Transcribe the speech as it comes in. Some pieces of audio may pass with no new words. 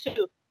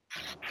to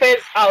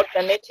phase out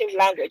the native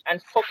language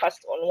and focus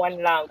on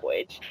one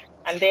language.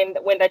 And then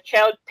when the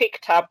child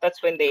picked up,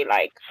 that's when they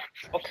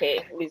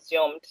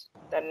resumed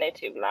the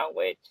native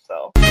language.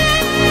 So.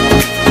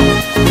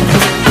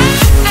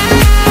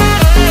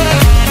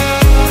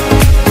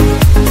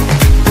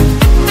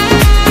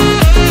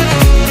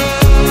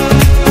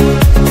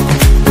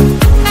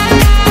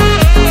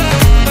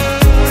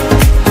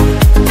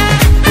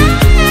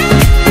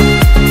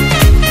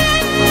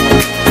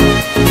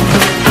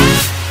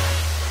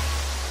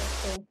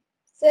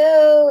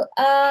 So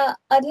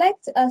I'd like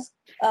to ask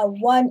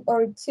one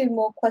or two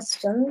more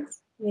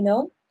questions. We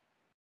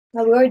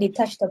already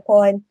touched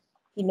upon,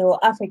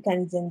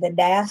 Africans in the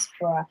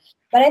diaspora.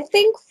 But I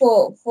think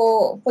for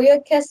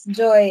your case,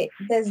 Joy,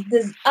 there's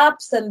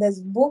apps and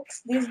there's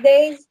books these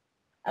days.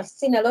 I've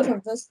seen a lot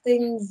of those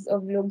things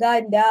of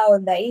Uganda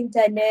on the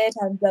internet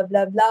and blah,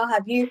 blah, blah.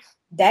 Have you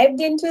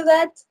dived into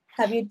that?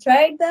 Have you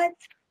tried that?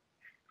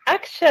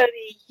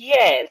 Actually,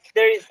 yes.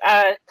 There is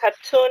a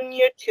cartoon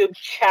YouTube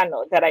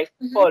channel that I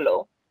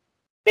follow.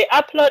 They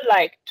upload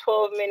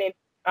 12-minute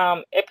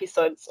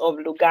episodes of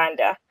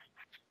Luganda.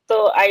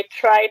 So I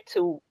try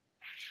to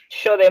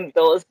show them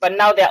those, but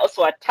now they're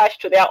also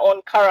attached to their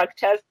own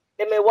characters.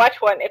 They may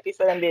watch one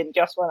episode and then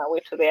just run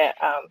away to their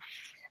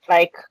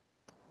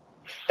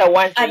the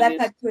ones they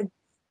use.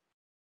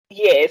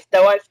 Yes,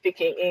 the ones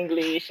speaking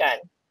English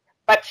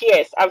but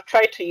yes, I've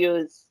tried to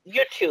use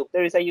YouTube.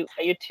 There is a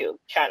YouTube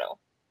channel.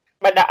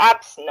 But the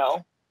apps,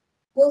 no.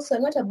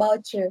 Wilson, what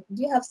about you?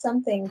 Do you have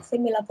something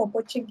similar for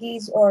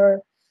Portuguese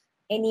or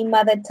any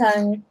mother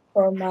tongue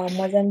from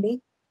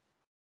Mozambique?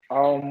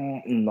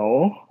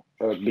 No,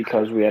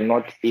 because we are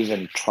not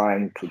even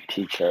trying to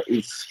teach her.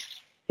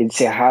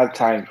 It's a hard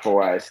time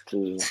for us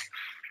to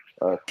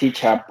teach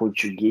her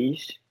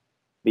Portuguese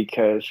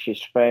because she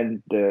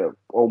spent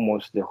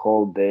almost the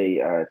whole day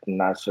at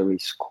nursery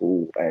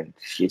school and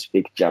she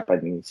speaks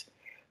Japanese.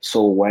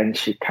 So when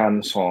she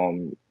comes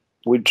home,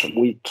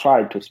 we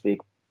try to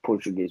speak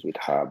Portuguese with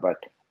her,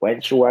 but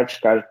when she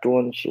watch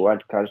cartoons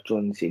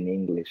in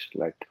English,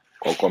 like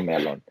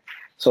Cocomelon.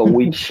 So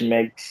which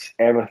makes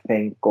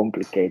everything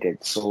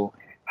complicated. So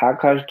her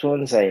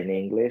cartoons are in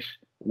English.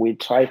 We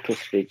try to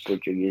speak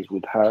Portuguese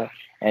with her,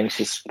 and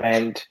she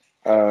spent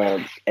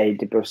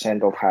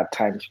 80% of her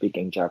time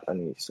speaking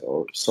Japanese.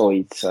 So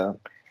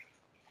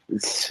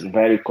it's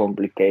very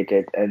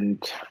complicated,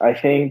 and I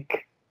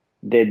think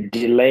the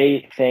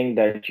delay thing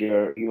that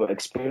you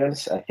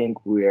experience, I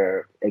think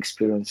we're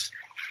experienced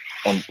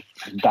on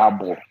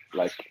double,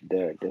 like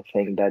the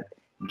thing that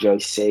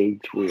Joyce said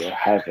we are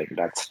having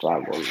that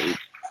struggle with.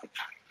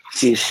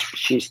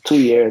 She's 2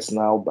 years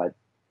now, but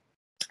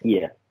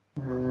yeah.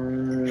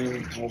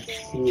 I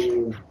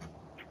see.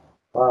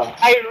 Wow.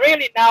 I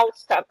really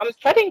I'm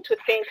starting to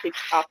think it's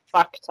a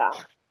factor.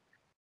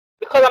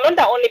 Because I'm not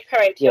the only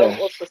parent who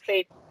also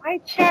said, my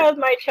child,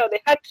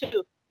 they had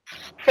to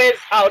phase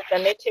out the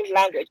native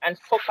language and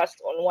focus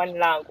on one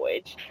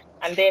language.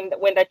 And then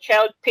when the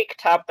child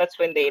picked up, that's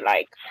when they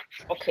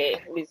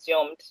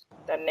resumed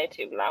the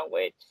native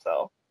language.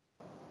 So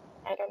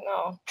I don't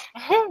know.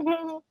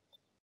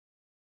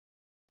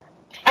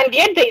 And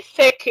yet they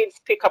say kids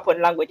pick up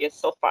on languages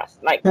so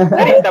fast. That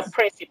is the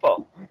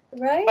principle.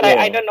 Right. But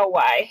I don't know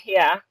why.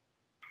 Yeah.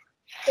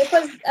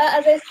 Because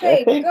as I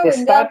said, I think the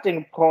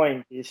starting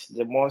point is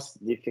the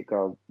most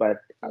difficult, but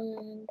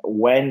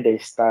when they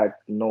start,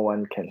 no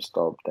one can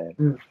stop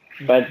them.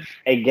 But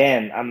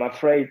again, I'm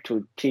afraid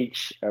to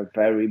teach a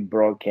very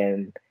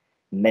broken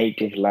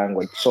native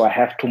language, so I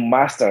have to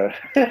master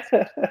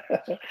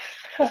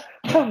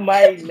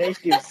my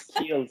native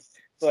skills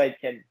so I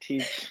can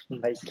teach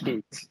my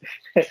kids.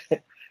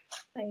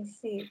 I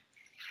see.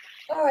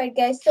 All right,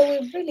 guys. So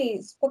we've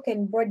really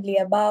spoken broadly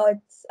about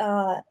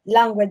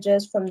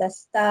languages from the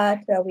start,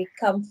 where we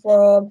come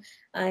from,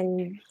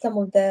 and some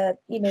of the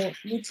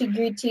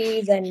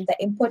nitty-gritties and the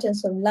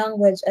importance of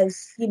language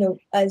as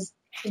as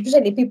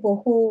especially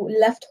people who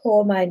left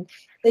home, and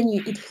then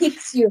it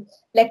hits you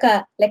like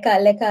a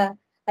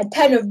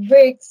ton of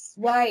bricks.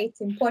 Why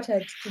it's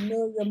important to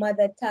know your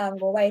mother tongue,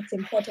 or why it's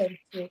important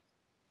to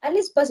at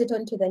least pass it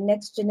on to the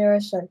next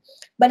generation.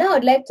 But now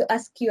I'd like to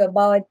ask you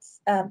about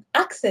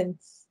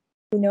accents.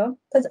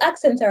 Because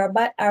accents are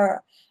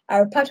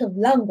a part of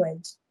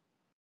language.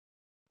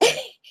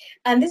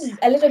 And this is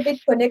a little bit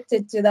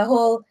connected to the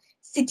whole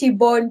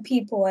city-born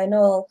people and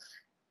all.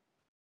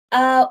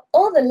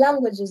 All the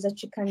languages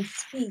that you can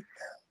speak,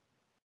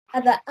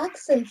 are the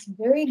accents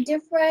very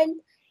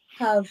different?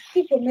 Have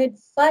people made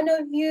fun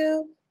of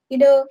you?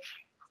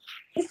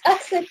 This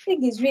accent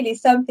thing is really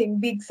something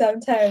big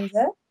sometimes,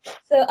 huh?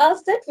 So I'll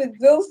start with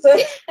Wilson.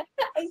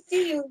 I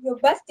see you're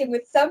bursting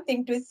with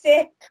something to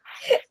say.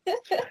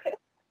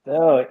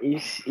 No,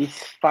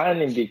 it's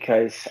funny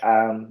because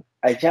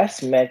I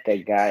just met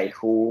a guy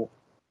who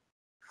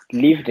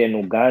lived in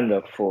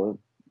Uganda for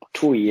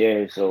 2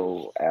 years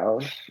or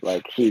else.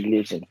 Like he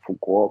lives in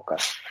Fukuoka.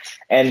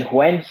 And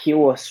when he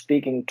was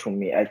speaking to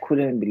me, I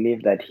couldn't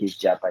believe that he's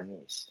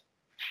Japanese.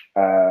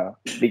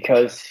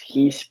 Because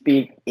he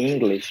speaks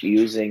English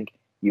using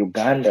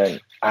Ugandan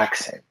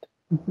accent,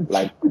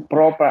 like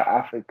proper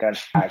African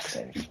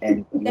accent.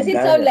 And does he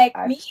sound like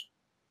me?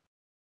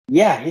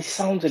 Yeah, he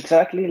sounds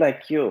exactly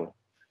like you.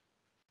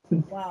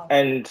 Wow.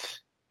 And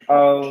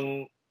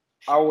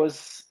I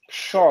was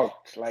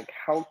shocked, like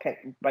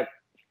but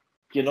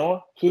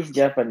he's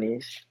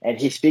Japanese and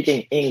he's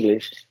speaking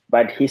English,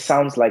 but he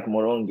sounds like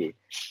Morongi.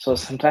 So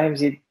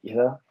sometimes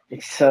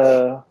it's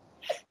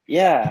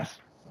yeah,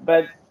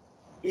 but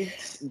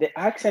it's the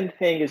accent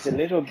thing is a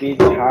little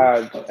bit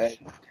hard, and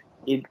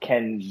it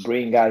can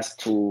bring us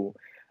to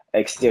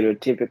a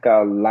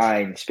stereotypical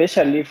line,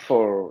 especially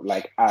for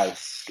like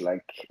us,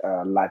 like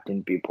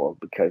Latin people,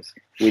 because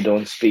we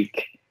don't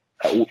speak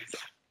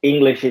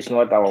English is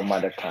not our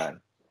mother tongue.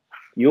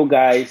 You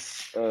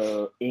guys,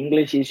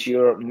 English is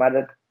your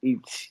mother.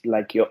 It's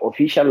like your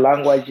official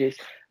languages,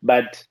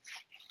 but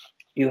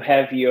you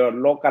have your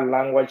local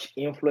language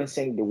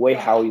influencing the way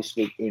how you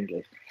speak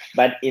English.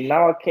 But in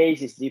our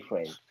case, it's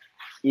different.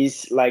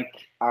 It's like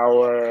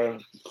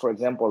for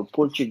example,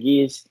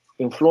 Portuguese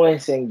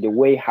influencing the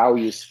way how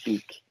you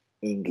speak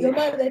English, your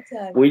mother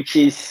tongue. which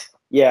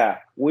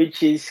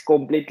is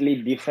completely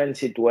different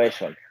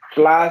situation.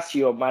 Plus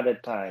your mother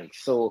tongue.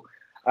 So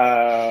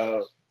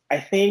I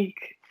think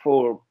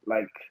for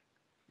like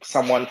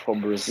someone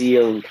from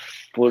Brazil,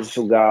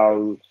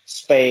 Portugal,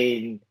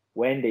 Spain,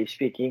 when they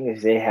speak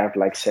English, they have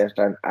like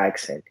certain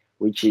accent,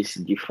 which is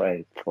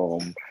different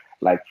from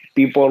like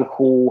people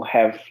who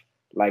have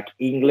like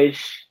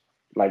English,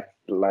 like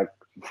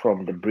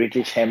from the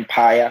British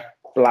Empire,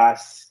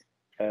 plus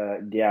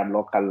their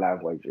local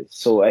languages.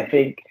 So I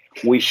think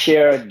we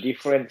share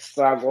different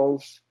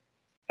struggles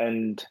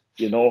and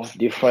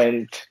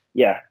different.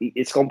 Yeah,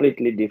 it's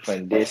completely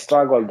different. The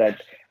struggle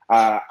that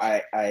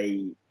I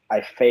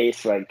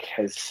face like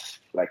has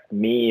like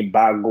me,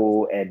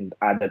 Bago, and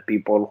other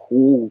people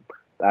who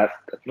that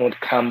not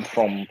come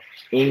from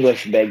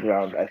English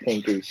background, I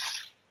think is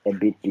a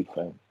bit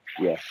different.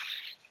 Yeah.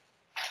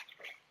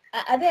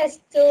 Are there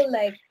still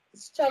like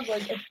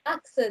struggles of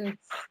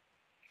accents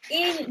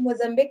in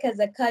Mozambique as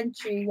a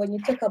country when you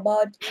talk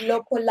about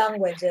local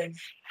languages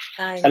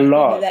and A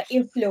lot. the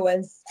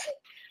influence?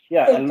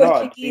 Yeah, from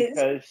Portuguese?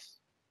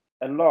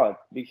 a lot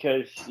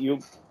because you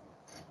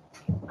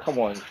come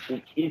on,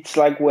 it's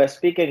like we're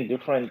speaking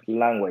different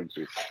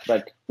languages,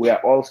 but we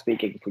are all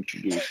speaking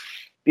Portuguese.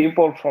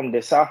 People from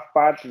the south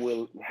part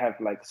will have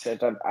like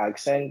certain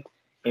accent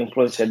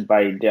influenced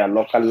by their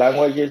local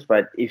languages,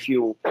 but if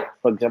you,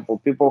 for example,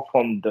 people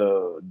from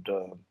the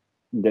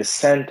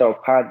center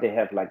part, they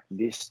have like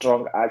this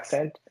strong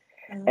accent,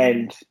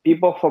 and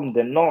people from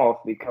the north,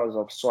 because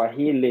of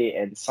Swahili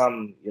and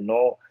some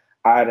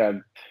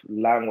Arab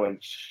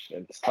language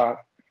and stuff,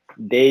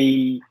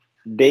 they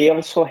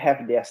also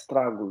have their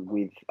struggle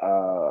with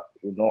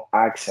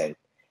accent,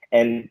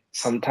 and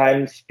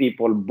sometimes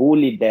people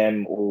bully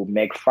them or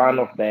make fun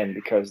of them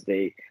because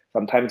they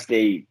sometimes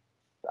they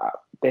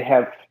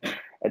have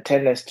a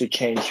tendency to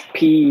change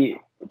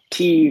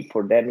T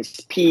for them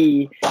is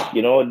P,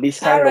 this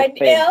kind of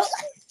things.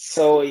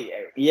 So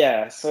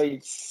yeah, so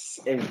it's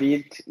a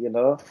bit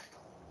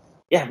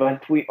yeah,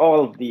 but we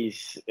all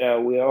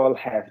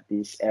have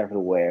this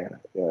everywhere.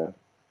 Yeah.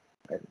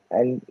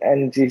 And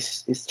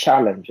it's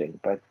challenging,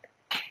 but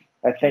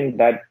I think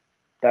that's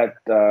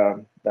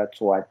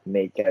what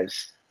makes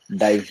us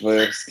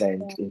diverse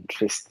and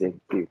interesting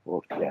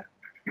people. Yeah.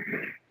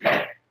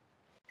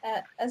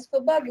 As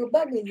for Bagu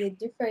is a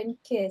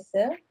different case.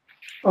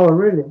 Oh,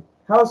 really?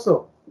 How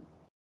so?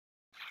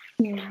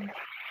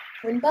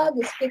 When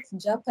Bagu speaks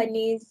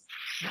Japanese,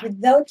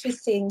 without you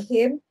seeing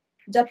him,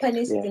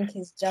 Japanese think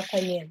he's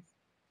Japanese.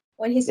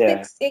 When he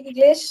speaks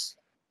English,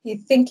 you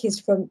think he's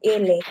from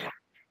LA.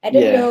 I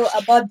don't know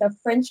about the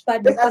French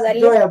part because I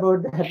live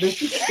about that.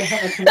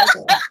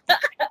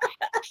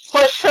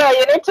 For sure,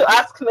 you need to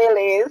ask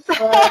Melis.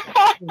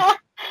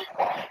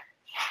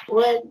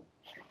 Well,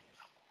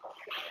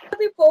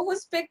 people who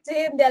speak to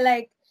him, they're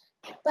like,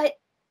 but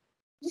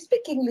you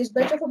speak English,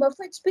 but you're from a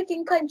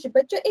French-speaking country,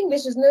 but your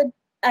English is not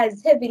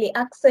as heavily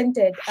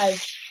accented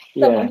as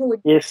someone who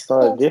would who's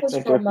from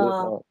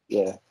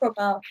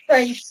a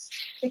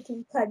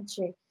French-speaking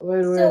country.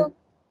 So,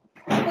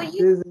 for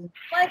you,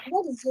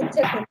 what is your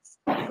take on this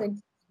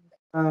accent?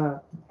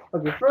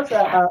 Okay, first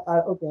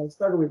I'll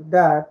start with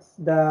that.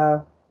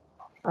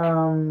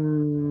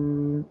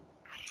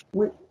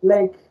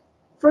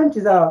 French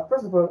is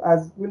first of all,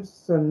 as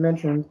Wilson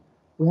mentioned,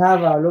 we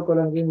have our local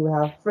language, we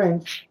have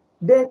French.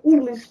 Then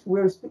English,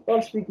 we're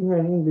all speaking here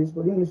in English,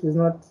 but English is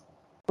not,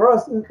 for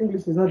us,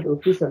 English is not the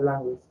official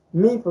language.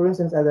 Me, for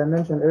instance, as I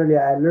mentioned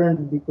earlier, I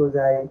learned because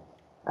I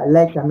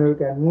liked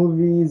American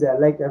movies, I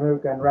liked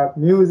American rap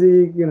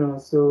music,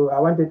 so I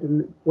wanted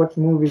to watch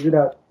movies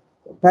without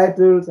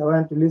titles, I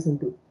wanted to listen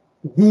to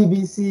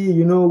BBC,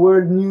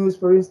 world news,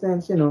 for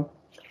instance,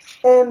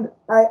 And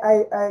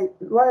I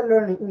while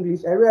learning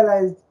English, I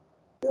realized,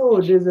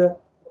 people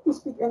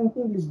speak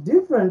English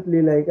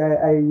differently. Like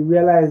I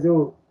realized,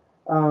 the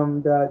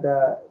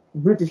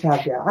British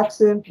have their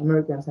accent,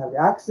 Americans have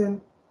their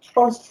accent,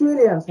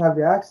 Australians have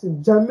their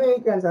accent,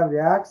 Jamaicans have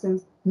their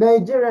accents,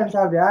 Nigerians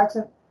have their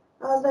accent.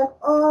 I was like,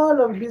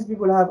 all of these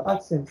people have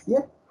accents.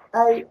 Yet,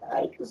 I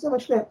to some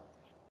extent,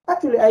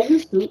 actually, I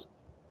used to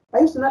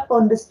not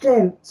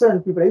understand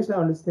certain people. I used to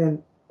not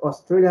understand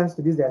Australians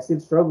to this day. I still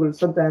struggle.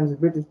 Sometimes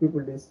British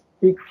people, they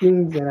speak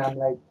things, and I'm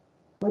like,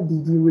 what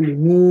did you really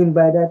mean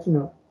by that?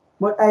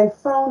 But I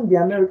found the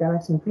American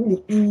accent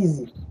really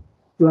easy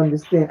to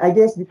understand. I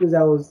guess because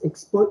I was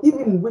exposed,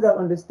 even without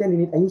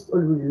understanding it, I used to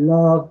already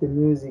love the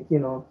music.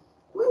 We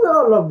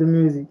all love the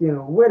music.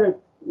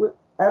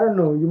 I don't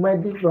know, you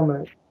might be from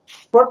a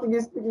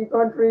Portuguese speaking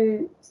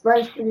country,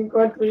 Spanish speaking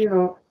country.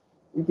 You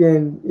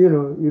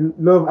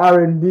love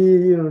R&B,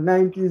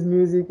 90s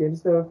music and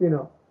stuff.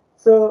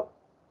 So,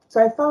 so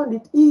I found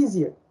it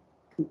easier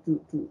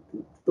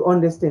to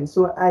understand.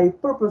 So I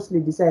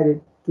purposely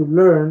decided to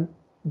learn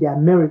the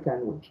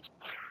American way,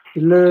 to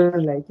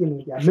learn the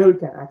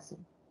American accent.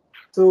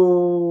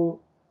 So,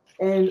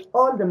 and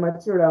all the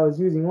material I was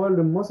using,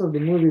 most of the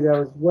movies I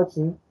was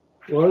watching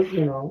was,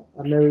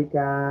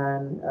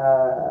 American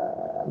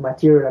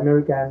material,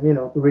 American,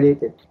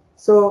 related.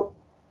 So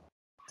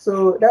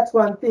that's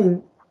one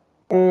thing.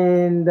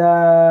 And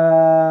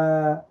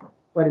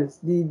what else?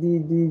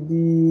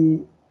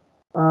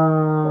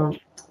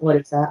 What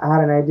else? I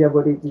had an idea,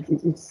 but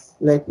it's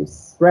like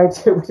it's right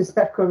here, which is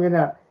not coming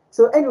out.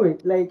 So anyway,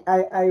 like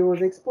I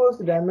was exposed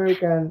to the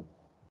American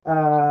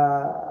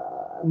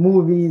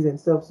movies and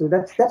stuff. So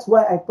that's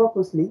why I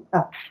purposely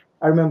I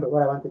remember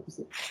what I wanted to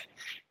say.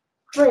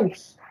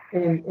 French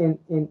and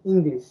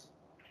English.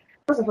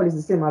 First of all, it's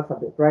the same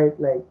alphabet, right?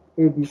 Like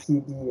A B C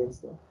D and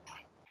stuff.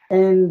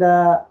 And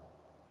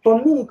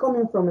for me,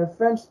 coming from a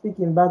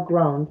French-speaking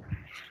background,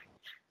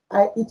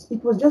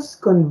 it was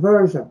just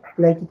conversion.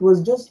 Like it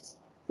was just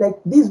like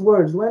these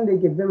words when they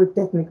get very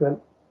technical.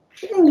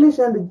 English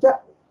and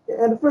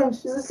the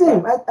French is the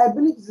same. I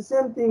believe it's the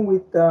same thing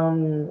with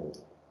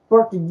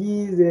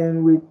Portuguese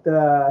and with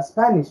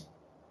Spanish.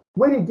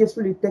 When it gets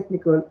really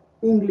technical,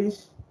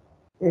 English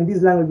and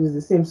these languages is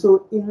the same.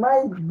 So in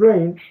my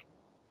brain,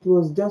 it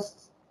was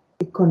just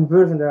a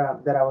conversion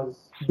that I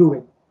was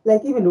doing.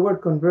 Like even the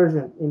word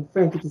conversion in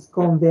French, it is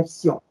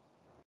conversion.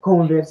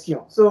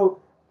 Conversion. So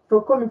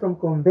coming from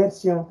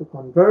conversion to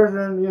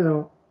conversion,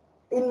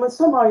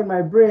 somehow in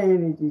my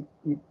brain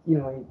it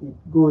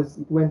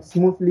went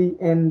smoothly.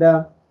 And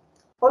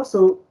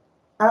also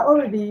I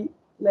already,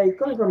 like,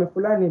 coming from a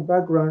Fulani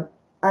background,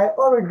 I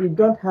already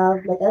don't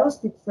have, like, I don't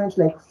speak French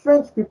like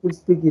French people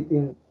speak it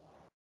in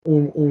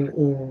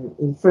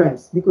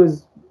France,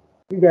 because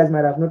you guys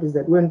might have noticed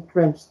that when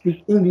French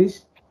speak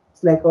English,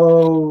 it's like,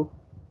 oh,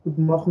 good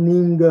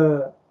morning,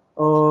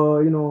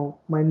 or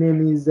my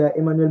name is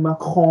Emmanuel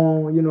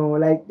Macron.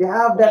 Like they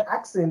have that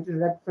accent,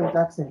 that French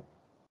accent.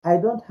 I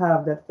don't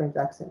have that French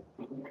accent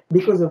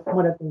because of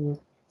mother tongue.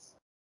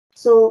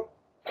 So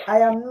I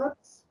am not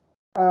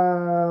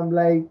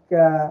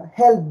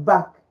held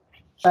back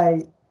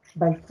by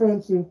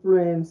French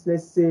influence.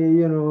 Let's say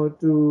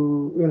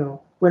to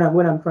when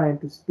I'm trying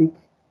to speak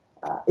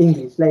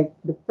English. Like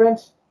the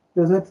French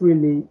does not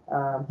really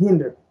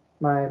hinder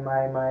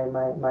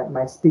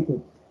my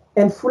speaking.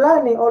 And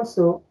Fulani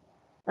also,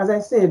 as I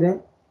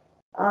said,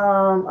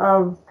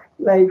 I've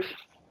like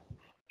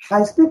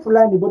I speak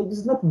Fulani, but it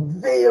is not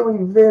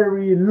very,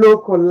 very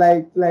local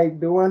like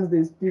the ones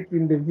they speak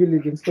in the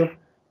village and stuff.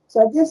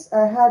 So I guess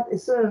I had a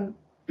certain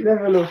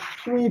level of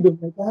freedom.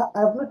 Like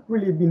I've not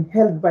really been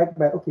held back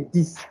by, okay,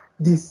 this.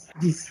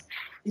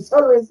 It's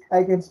always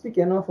I can speak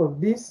enough of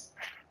this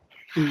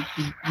to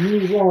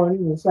move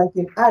on, so I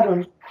can add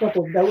on top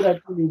of that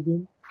without really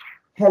being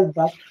held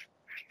back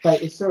by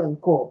a certain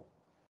core.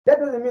 That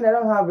doesn't mean I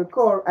don't have a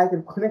core. I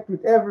can connect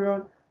with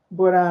everyone,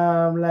 but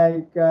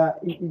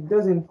it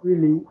doesn't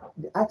really.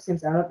 The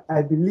accents are not,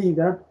 I believe,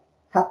 they're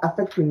not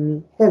affecting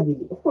me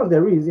heavily. Of course,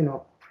 there is, I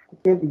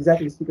can't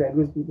exactly speak like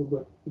those people,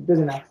 but it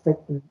doesn't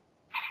affect me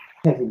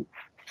heavily.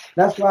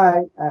 That's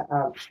why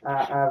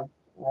I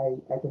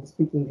can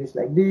speak English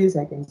like this.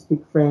 I can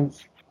speak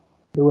French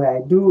the way I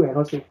do, and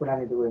also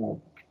Fulani the way I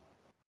do.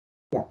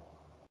 Yeah,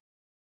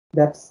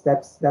 that's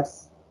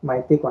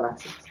my take on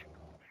accents.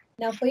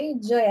 Now, for you,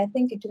 Joy, I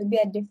think it will be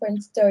a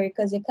different story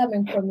because you're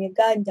coming from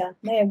Uganda.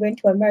 Now you're going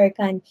to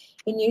America, and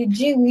in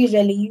UG, we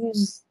usually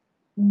use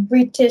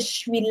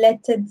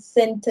British-related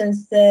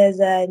sentences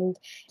and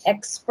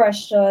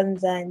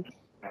expressions, and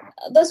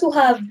those who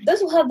have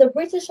the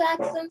British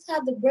accents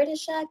have the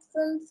British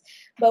accents.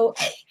 But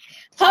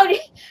how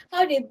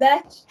did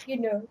that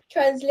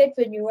translate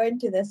when you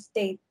went to the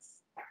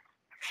States?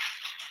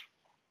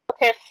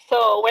 Okay,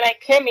 so when I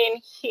came in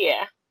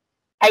here,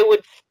 I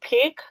would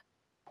speak,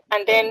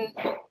 and then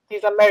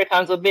these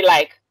Americans would be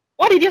like,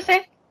 "What did you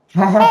say?"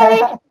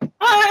 Sorry.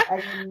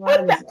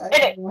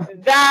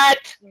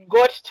 That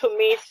got to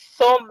me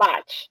so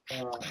much.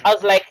 I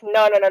was like,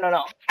 no.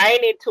 I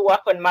need to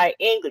work on my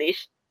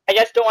English. I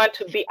just don't want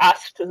to be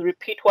asked to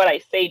repeat what I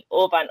said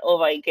over and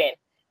over again.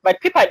 But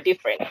people are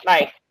different.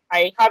 Like,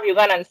 I have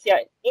Ugandans here,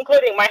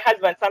 including my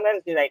husband.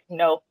 Sometimes they're like,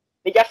 no,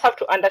 they just have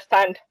to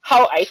understand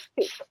how I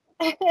speak.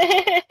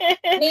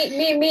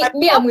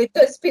 Me, I'm with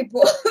those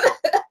people.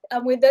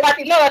 I'm with those But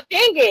people. the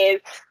thing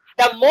is,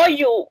 the more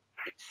you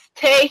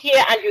stay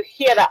here and you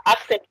hear the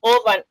accent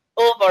over and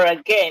over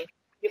again,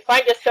 you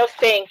find yourself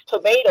saying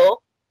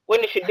tomato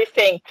when you should be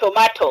saying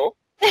tomato.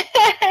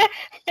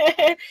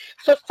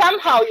 So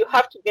somehow you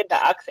have to get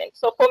the accent.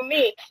 So for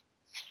me,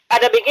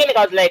 at the beginning,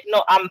 I was like,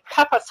 no, I'm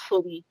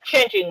purposefully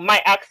changing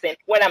my accent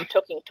when I'm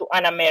talking to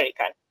an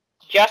American,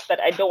 just that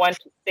I don't want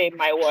to say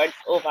my words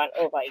over and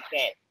over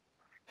again.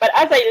 But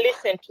as I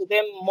listen to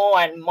them more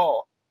and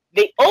more,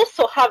 they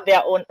also have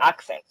their own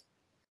accents.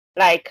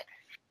 Like,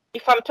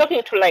 if I'm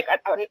talking to like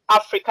an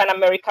African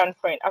American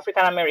friend,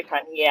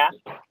 yeah,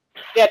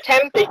 there are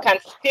times they can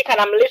speak and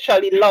I'm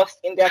literally lost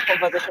in their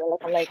conversation.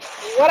 Like, I'm like,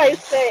 what are you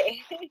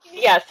saying?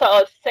 Yeah, so I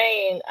was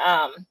saying,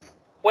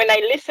 when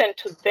I listen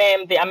to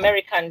them, the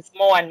Americans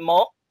more and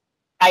more,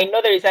 I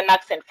know there is an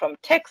accent from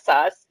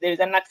Texas, there is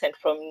an accent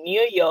from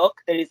New York,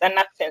 there is an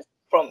accent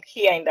from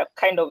here in the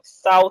kind of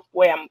South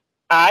where I'm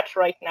at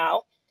right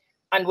now.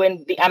 And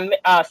when the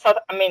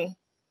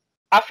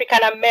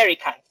African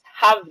Americans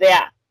have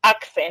their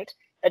accent,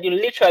 that you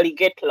literally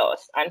get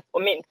lost. And I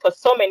mean, for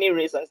so many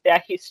reasons,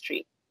 their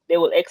history, they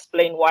will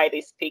explain why they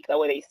speak the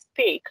way they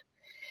speak.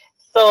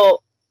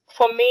 So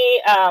for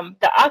me,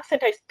 the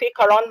accent I speak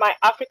around my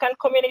African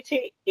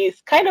community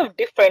is kind of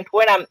different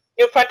when I'm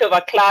in front of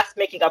a class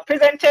making a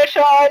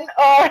presentation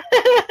or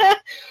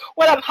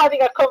when I'm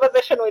having a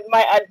conversation with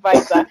my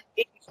advisor.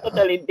 It's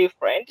totally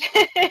different.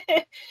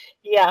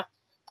 Yeah.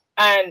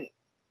 And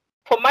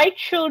for my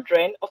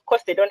children, of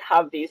course, they don't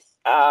have this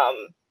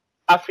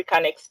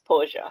African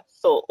exposure.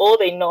 So all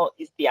they know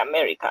is the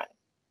American.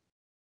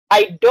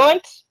 I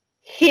don't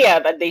hear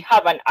that they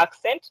have an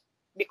accent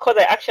because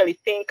I actually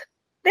think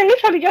they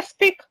literally just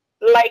speak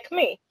like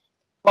me.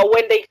 But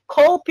when they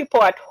call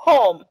people at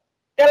home,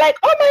 they're like,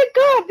 oh my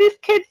God, these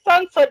kids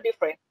sound so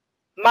different.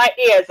 My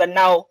ears are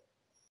now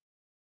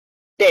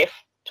deaf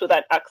to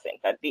that accent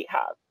that they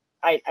have.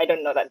 I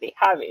don't know that they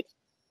have it,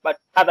 but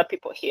other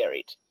people hear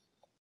it.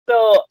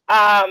 So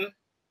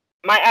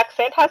my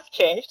accent has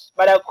changed,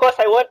 but of course,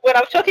 when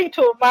I'm talking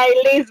to my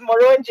Liz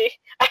Moronji,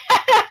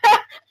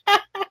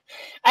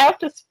 I have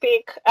to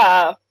speak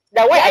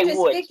the way I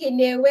would. Speak in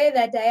a way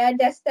that I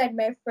understand,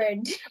 my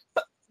friend.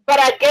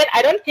 But again,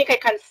 I don't think I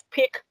can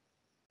speak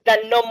the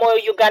normal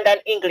Ugandan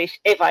English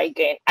ever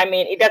again. I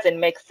mean, it doesn't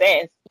make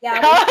sense.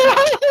 Yeah,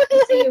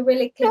 so you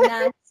really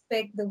cannot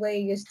speak the way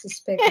you used to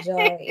speak,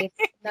 Joy. It's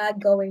not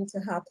going to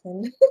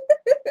happen.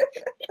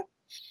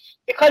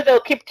 Because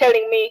they'll keep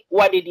telling me,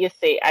 what did you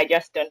say? I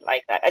just don't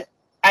like that.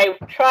 I've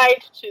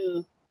tried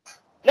to,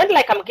 not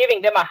like I'm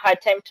giving them a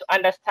hard time to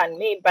understand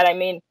me, but I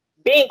mean,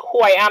 being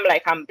who I am,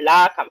 like I'm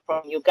Black, I'm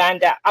from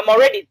Uganda, I'm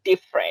already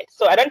different.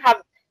 So I don't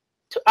have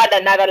to add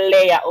another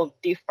layer of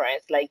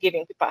difference, like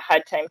giving people a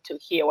hard time to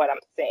hear what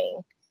I'm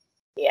saying.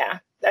 Yeah,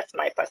 that's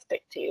my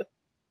perspective.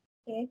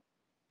 Okay.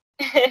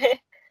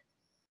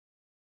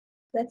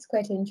 That's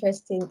quite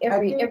interesting. Yeah.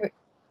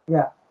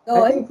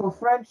 I think for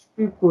French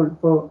people,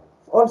 for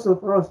us,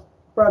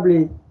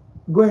 probably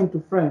going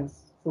to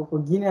France, for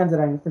Guineans that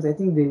are in France, I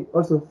think they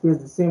also face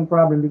the same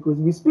problem because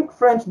we speak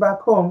French back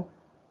home,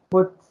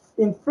 but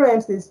in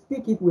France, they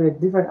speak it with a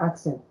different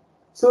accent.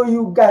 So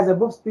you guys are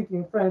both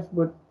speaking French,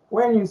 but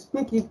when you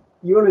speak it,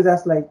 you always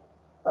ask like,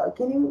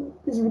 can you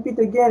please repeat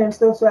again and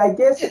stuff. So I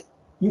guess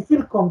you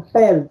feel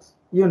compelled,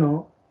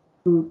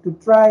 to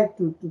try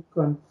to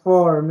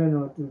conform,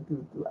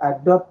 to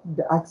adopt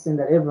the accent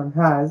that everyone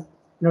has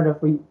in order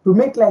for you to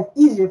make life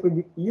easier for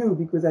you,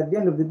 because at the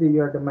end of the day,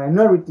 you are the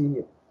minority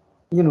here,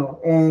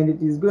 and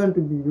it is going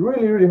to be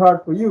really, really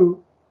hard for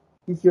you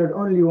if you're the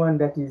only one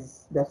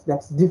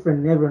that's different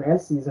and everyone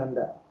else is on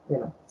the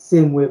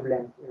same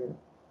wavelength.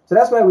 So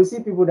that's why we see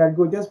people that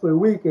go just for a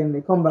week and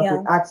they come back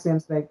with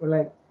accents like, we're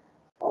like,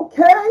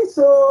 okay,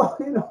 so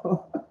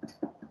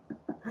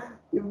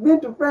you've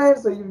been to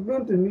France, or you've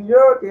been to New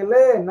York,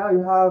 LA, and now you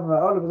have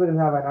all of a sudden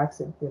have an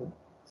accent.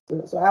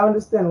 So I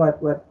understand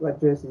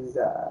what Joyce is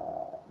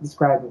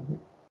describing here.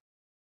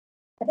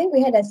 I think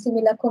we had a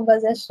similar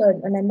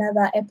conversation on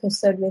another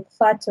episode with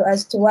Fatu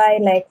as to why,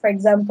 like, for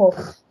example,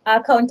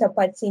 our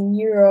counterparts in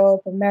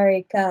Europe,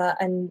 America,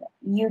 and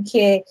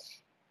UK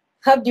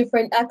have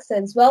different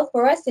accents. Well,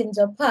 for us in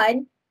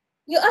Japan,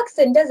 your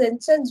accent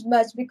doesn't change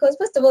much because,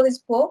 first of all, these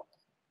people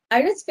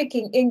are not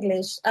speaking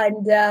English,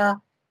 and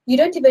you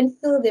don't even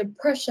feel the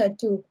pressure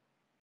to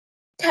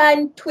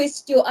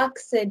twist your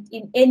accent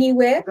in any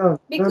way,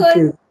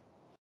 because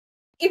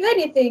if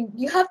anything,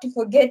 you have to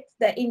forget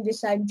the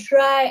English and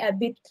try a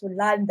bit to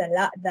learn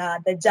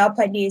the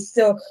Japanese.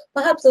 So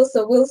perhaps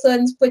also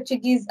Wilson's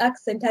Portuguese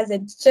accent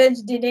hasn't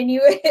changed in any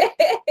way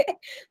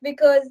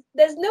because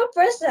there's no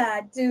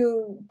pressure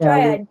to try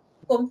and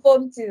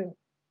conform to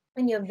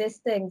any of these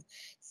things.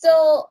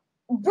 So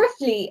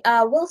briefly,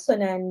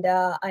 Wilson and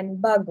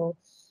Bago,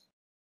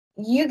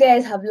 you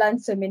guys have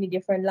learned so many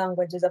different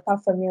languages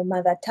apart from your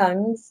mother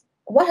tongues.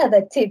 What are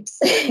the tips?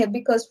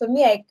 Because for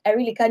me, I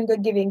really can't go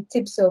giving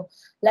tips of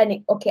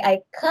learning. Okay,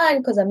 I can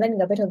because I'm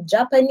learning a bit of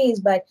Japanese,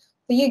 but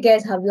for you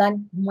guys have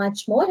learned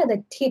much more. What are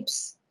the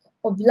tips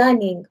of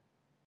learning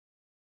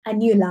a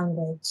new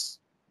language?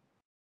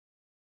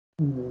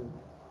 Hmm.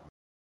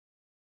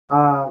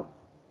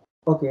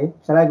 Okay,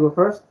 shall I go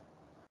first?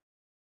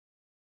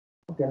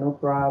 Okay, no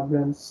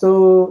problem.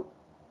 So,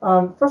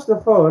 first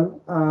of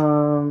all,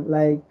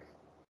 like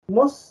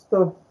most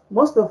of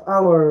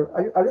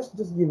our, I'll just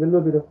give a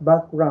little bit of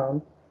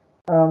background.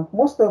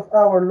 Most of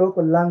our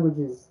local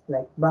languages,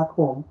 like back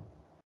home,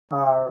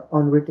 are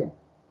unwritten.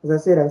 As I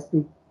said, I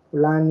speak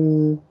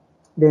Fulani,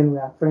 then we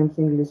have French,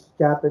 English,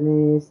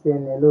 Japanese,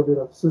 then a little bit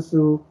of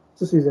Susu.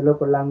 Susu is a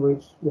local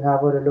language. We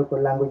have other local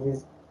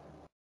languages.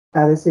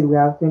 As I said, we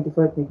have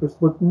 24 ethnic groups,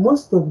 but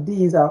most of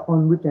these are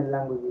unwritten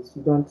languages.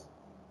 You don't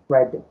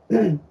write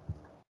them.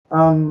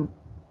 um,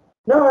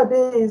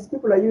 Nowadays,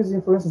 people are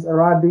using, for instance,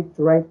 Arabic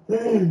to write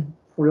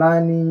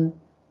Fulani.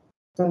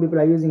 Some people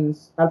are using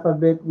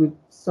alphabet with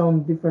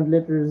some different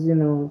letters, a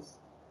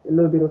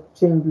little bit of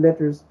changed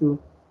letters to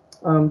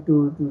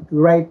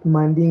write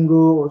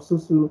Mandingo or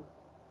Susu.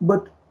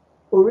 But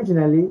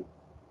originally,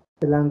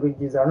 the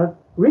languages are not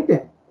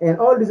written. And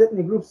all these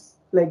ethnic groups,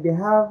 like they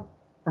have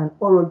an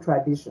oral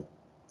tradition.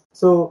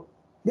 So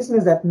this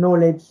means that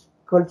knowledge,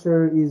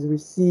 culture is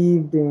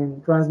received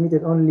and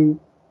transmitted only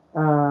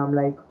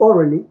like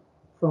orally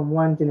from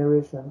one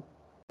generation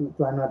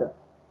to another.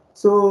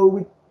 So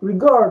with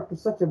regard to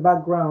such a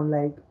background,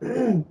 like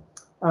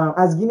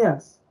as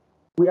Guineans,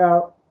 we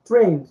are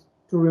trained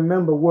to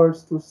remember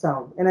words through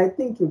sound. And I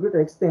think to a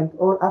greater extent,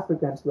 all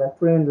Africans were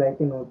trained like,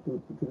 to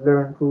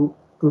learn through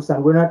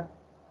sound. We're not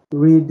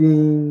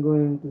reading,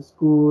 going to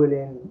school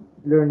and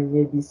learning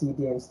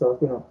ABCD and stuff.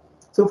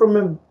 So from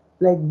a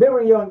like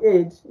very young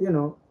age,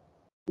 you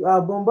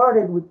are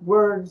bombarded with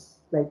words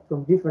like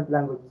from different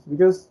languages.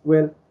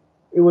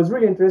 It was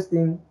really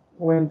interesting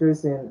when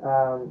Jason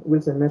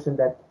Wilson mentioned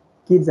that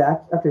kids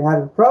are actually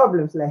having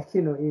problems like,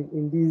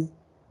 in these.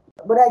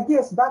 But I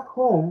guess back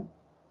home,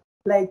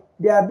 like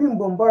they are being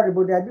bombarded,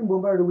 but they are being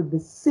bombarded with the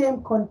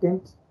same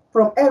content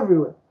from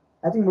everywhere.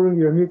 I think Marun,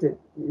 you're muted.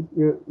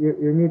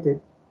 You're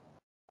muted.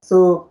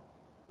 So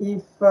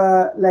if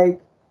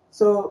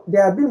so they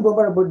are being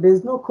bombarded, but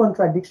there's no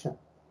contradiction.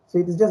 So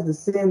it is just the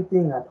same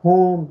thing at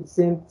home, the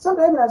same.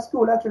 Sometimes at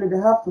school, actually, they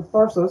have to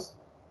force us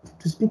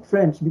to speak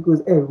French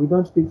because hey, we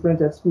don't speak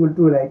French at school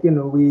too. Like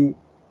we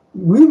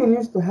even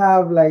used to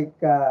have like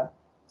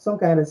some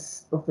kind of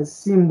a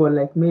symbol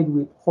like made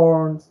with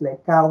horns,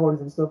 like cow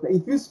horns and stuff. Like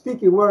if you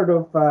speak a word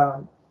of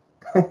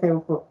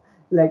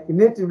like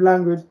native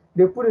language,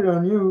 they put it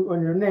on you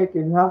on your neck,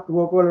 and you have to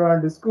walk all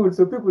around the school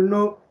so people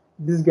know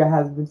this guy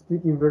has been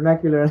speaking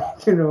vernacular.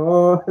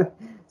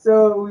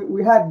 So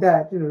we had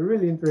that.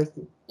 Really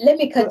interesting. Let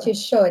me cut you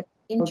short.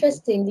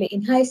 Interestingly,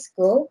 in high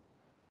school,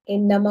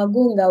 in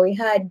Namagunga, we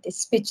had the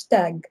speech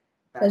tag.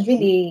 It was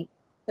really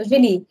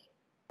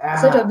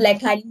sort of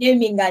like a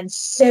naming and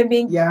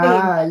shaming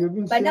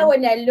thing. But now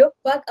when I look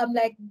back, I'm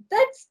like,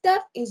 that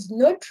stuff is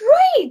not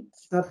right.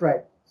 It's not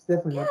right. It's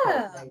definitely not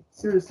right. Like,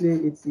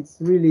 seriously, it's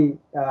really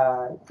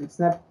it's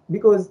not,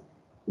 because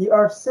you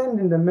are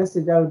sending the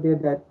message out there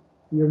that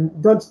you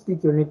don't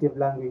speak your native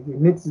language. Your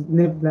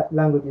native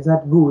language is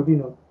not good.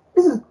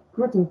 This is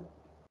creating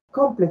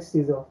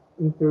complexities of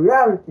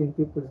inferiority in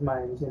people's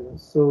minds.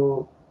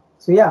 So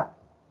yeah.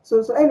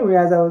 So anyway,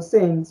 as I was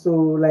saying, so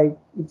like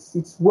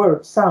it's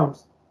words,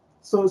 sounds.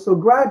 So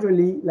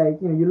gradually,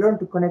 like you learn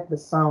to connect the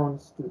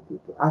sounds to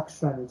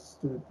actions,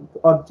 to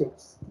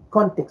objects,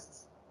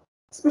 contexts,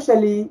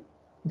 especially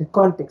the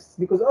context,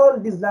 because all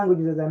these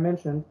languages, as I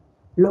mentioned,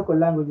 local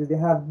languages, they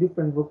have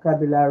different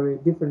vocabulary,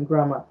 different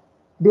grammar.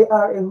 They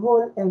are a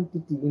whole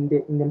entity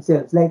in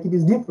themselves. Like it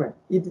is different.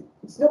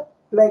 It's not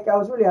like, I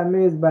was really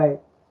amazed by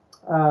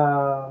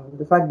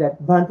the fact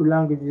that Bantu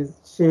languages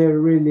share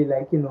really,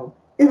 like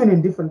even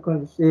in different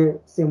countries, share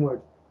same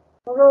words.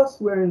 For us,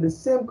 we're in the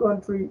same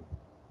country,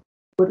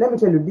 but let me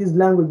tell you, these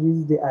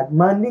languages, they are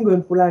Mandingo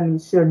and Fulani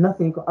share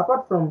nothing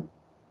apart from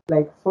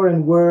like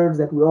foreign words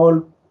that we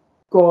all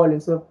call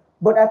and stuff.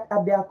 But at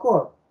their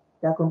core,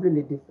 they are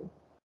completely different.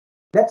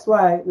 That's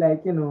why,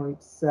 like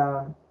it's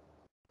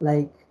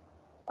like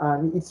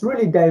it's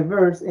really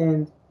diverse,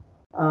 and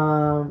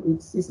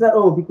it's not,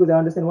 oh, because I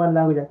understand one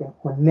language I can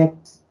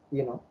connect.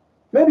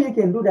 Maybe you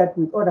can do that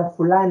with other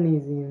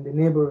Fulanis in the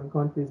neighboring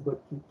countries,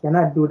 but you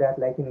cannot do that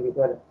like with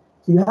other.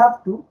 So you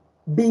have to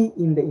be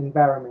in the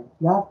environment.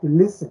 You have to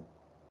listen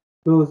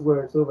those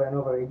words over and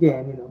over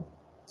again.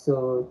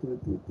 So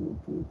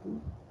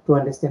to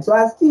understand. So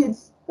as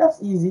kids,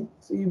 that's easy.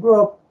 So you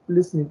grow up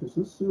listening to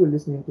Susu,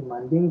 listening to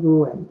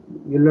Mandingo, and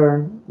you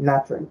learn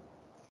naturally.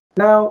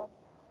 Now,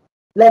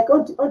 like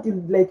until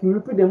like you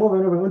repeat them over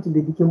and over until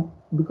they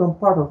become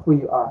part of who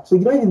you are. So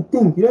you don't even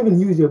think, you don't even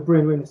use your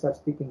brain when you start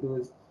speaking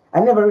those. I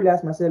never really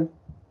asked myself,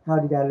 how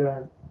did I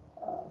learn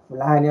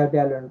Fulani? How did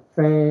I learn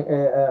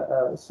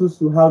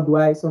Susu? How do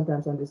I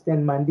sometimes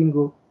understand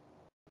Mandingo?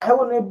 I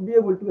will not be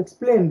able to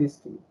explain this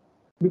to you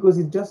because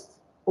it's just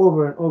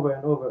over and over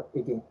and over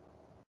again.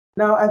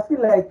 Now I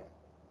feel like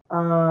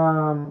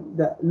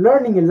that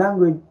learning a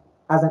language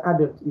as an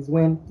adult is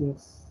when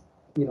things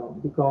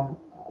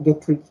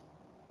get tricky,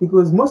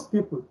 because most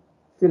people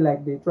feel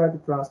like they try to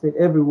translate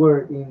every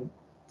word in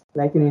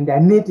their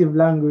native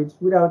language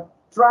without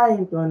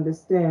trying to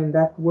understand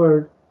that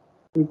word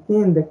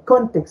within the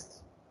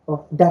context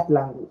of that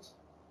language.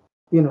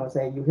 So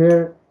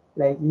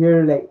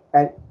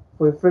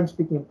for a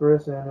French-speaking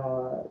person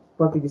or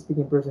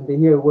Portuguese-speaking person, they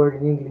hear a word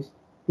in English,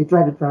 you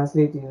try to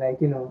translate in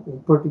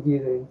in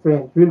Portuguese or in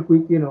French real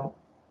quick,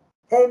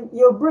 and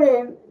your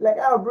brain, like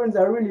our brains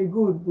are really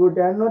good, but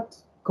they're not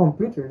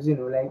computers, you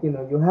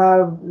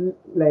have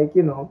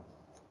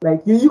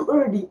you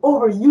already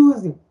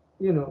overusing,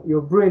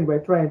 your brain by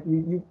trying to,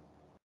 you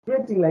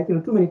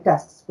creating too many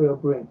tasks for your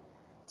brain.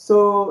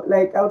 So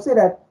I would say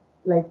that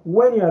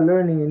when you're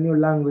learning a new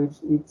language,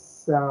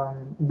 it's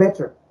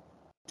better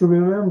to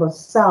remember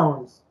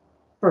sounds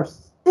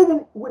first,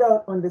 even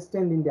without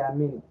understanding their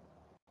meaning.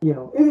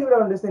 Even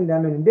without understanding their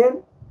meaning,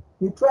 then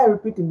you try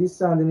repeating these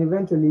sounds and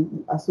eventually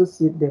you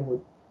associate them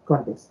with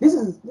context. This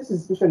is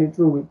especially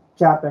true with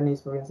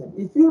Japanese, for instance.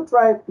 If you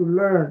try to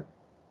learn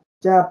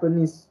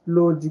Japanese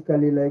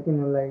logically,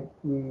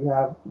 we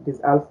have this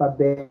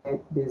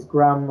alphabet, this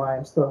grammar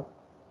and stuff.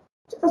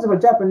 First of all,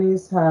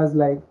 Japanese has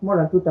more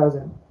than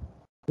 2,000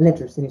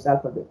 letters in its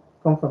alphabet,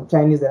 come from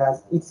Chinese that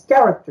has its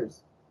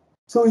characters.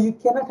 So you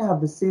cannot have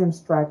the same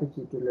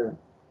strategy to learn.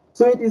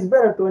 So it is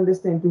better to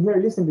understand,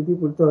 listen to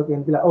people talk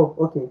and be like, oh,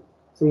 okay,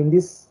 so in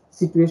this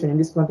situation, in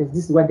this context,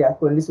 this is what they are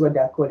calling, this is what they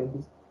are calling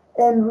this.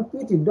 And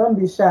repeat it, don't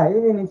be shy,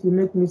 even if you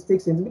make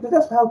mistakes, because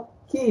that's how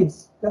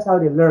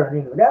they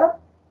learn,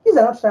 kids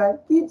are not shy,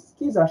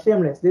 kids are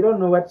shameless. They don't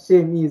know what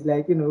shame is,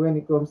 when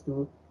it comes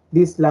to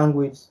this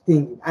language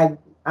thing. I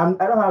don't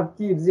have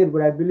kids yet,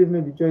 but I believe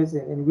maybe Joyce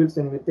and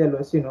Wilson will tell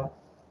us,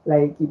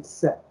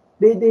 it's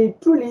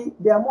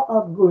they are more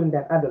outgoing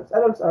than adults.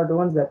 Adults are the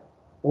ones that,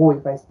 oh,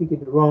 if I speak it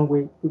the wrong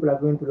way, people are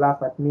going to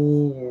laugh at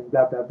me and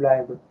blah blah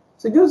blah.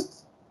 So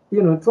just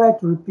try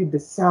to repeat the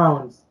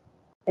sounds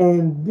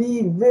and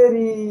be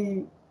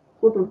very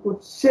quote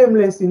unquote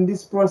shameless in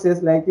this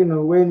process.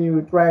 When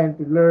you're trying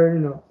to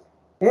learn,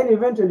 and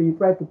eventually you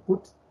try to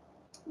put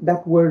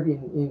that word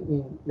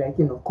in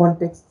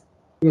context.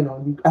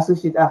 You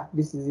associate,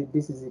 this is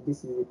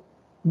it.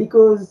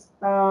 Because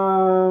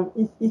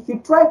if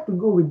you try to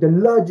go with the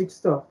logic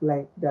stuff,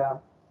 like the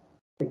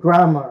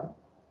grammar,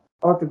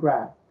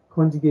 orthograph,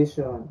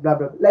 conjugation, blah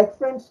blah, like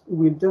French,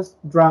 will just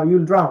drown.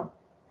 You'll drown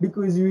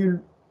because you'll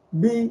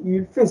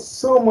face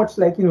so much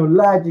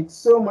logic,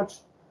 so much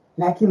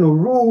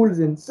rules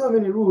and so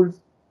many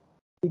rules.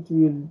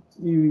 You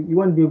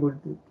won't be able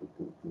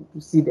to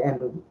see the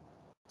end of it.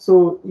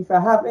 So if I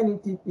have any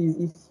tip is,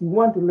 if you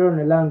want to learn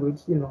a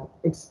language,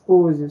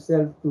 expose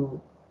yourself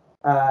to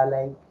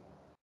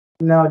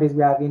nowadays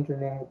we have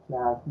internet, we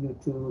have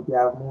YouTube, we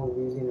have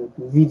movies,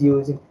 to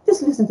videos, and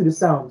just listen to the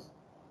sounds.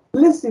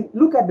 Listen,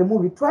 look at the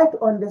movie, try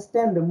to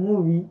understand the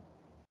movie,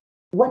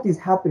 what is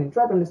happening,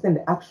 try to understand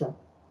the action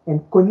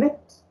and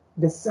connect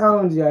the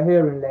sounds you're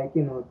hearing,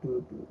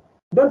 to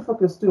don't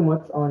focus too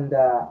much on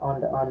the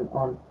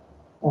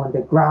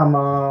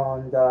grammar,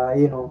 on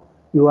the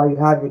you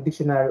have your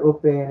dictionary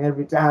open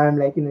every time,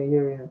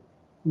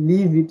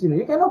 leave it,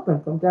 you can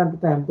open from time to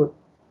time, but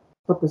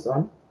focus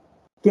on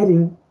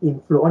getting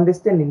in flow,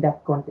 understanding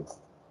that context,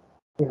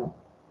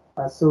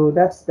 so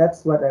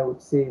that's what I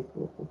would say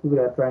for people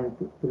that are trying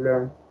to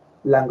learn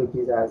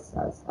languages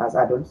as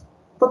adults.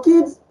 For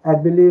kids, I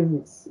believe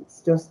it's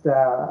just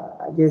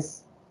I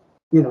guess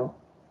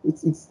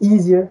it's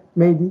easier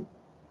maybe,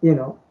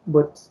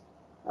 but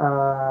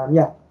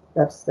yeah,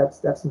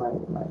 that's my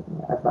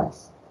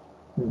advice.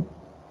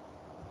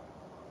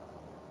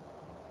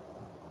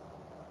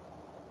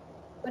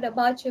 What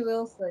about you,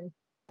 Wilson?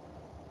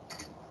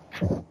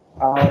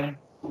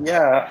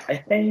 Yeah, I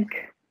think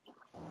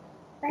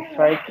if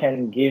I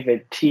can give a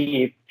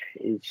tip,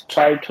 is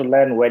try to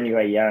learn when you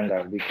are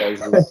younger, because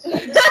it's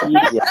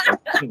easier.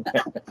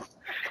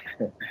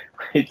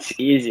 It's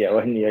easier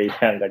when you're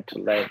younger to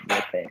learn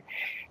anything.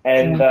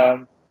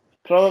 And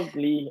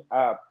probably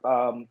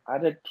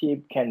other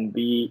tip can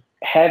be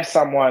have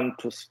someone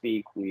to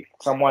speak with,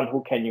 someone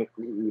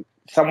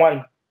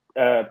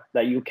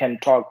that you can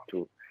talk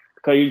to,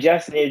 because you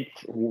just need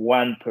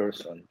one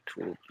person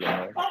to,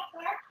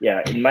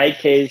 yeah. In my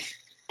case,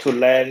 to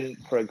learn,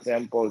 for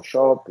example,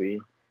 Shopee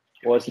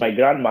was my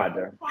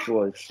grandmother. She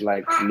was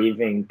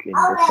living in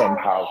the same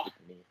house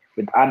with me,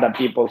 with other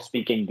people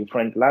speaking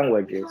different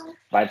languages,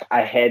 but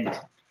I had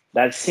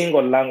that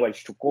single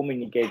language to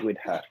communicate with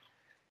her.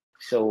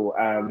 So,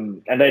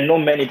 and I know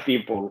many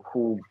people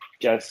who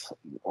just,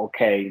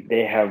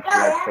 they have,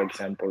 for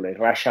example, a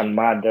Russian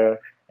mother,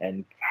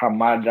 and her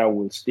mother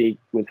will speak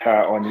with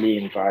her only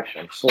in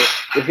Russian. So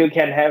if you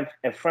can have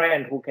a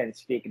friend who can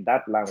speak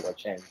that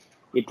language, and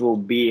it will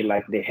be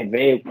like the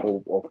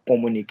vehicle of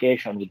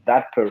communication with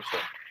that person,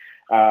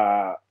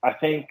 I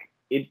think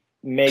it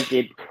make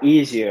it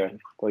easier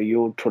for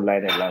you to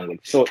learn a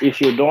language. So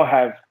if you don't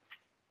have,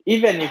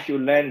 even if you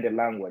learn the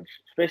language,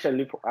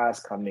 especially for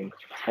us coming,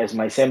 as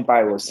my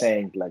senpai was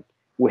saying,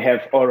 we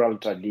have oral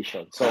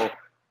tradition. So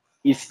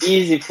it's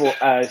easy for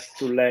us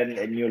to learn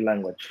a new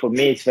language. For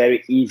me, it's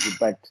very easy,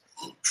 but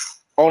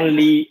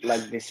only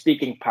the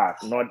speaking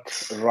part, not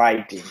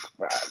writing.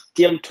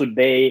 Till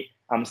today,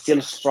 I'm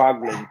still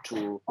struggling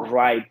to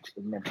write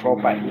in a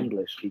proper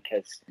English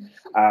because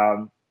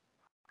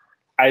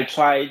I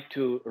try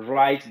to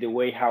write the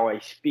way how I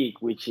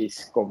speak, which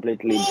is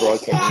completely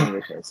broken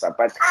English and stuff.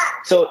 But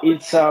so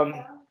it's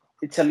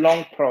a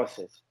long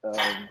process,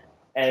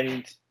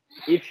 and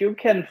if you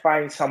can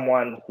find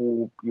someone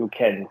who you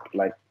can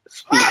like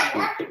speak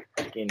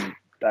to in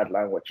that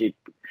language,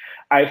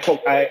 I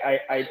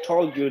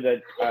told you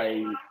that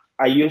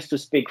I used to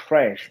speak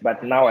French,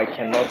 but now I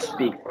cannot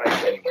speak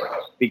French anymore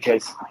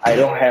because I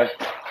don't have,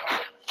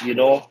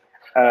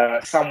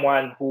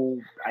 someone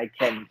who I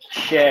can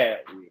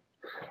share with.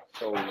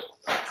 So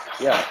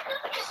yeah,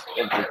 it's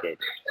complicated.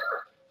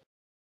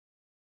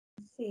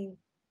 See,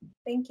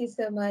 thank you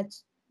so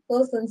much.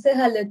 Wilson, say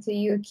hello to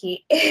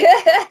Yuki.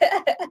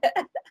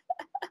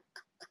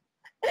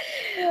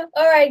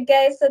 All right,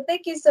 guys. So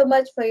thank you so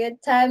much for your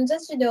time.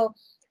 Just, we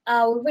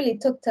really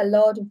talked a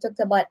lot. We talked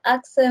about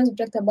accents. We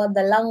talked about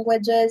the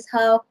languages,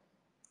 how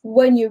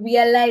when you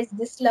realize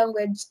this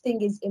language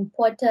thing is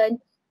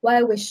important,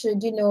 why we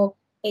should,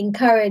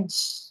 encourage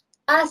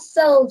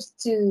ourselves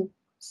to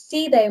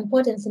see the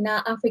importance in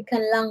our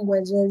African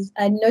languages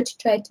and not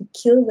try to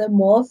kill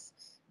them off,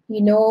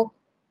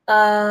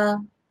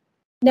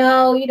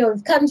 Now,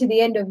 we've come to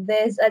the end of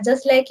this. I'd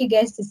just like you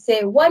guys to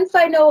say one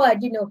final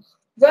word,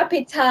 wrap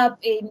it up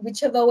in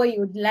whichever way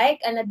you'd like.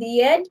 And at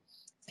the end,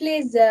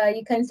 please,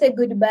 you can say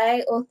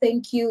goodbye or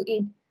thank you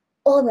in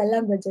all the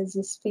languages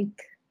you speak.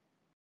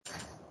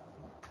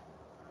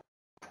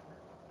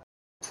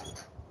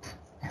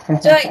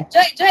 Joy,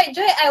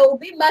 I will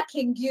be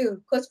marking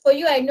you because for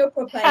you, I know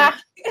properly.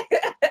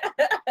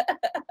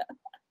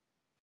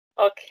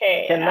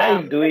 Okay. Can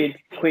I do it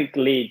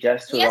quickly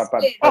just to wrap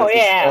up? Oh,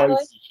 yeah.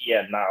 It's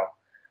here now.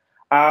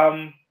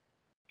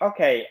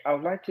 Okay, I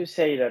would like to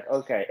say that,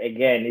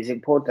 again, it's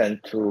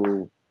important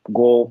to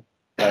go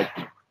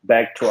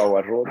back to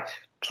our roots,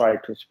 try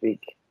to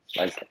speak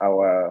like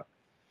our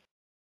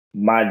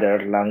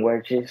mother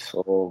languages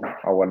or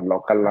our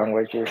local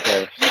languages,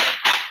 or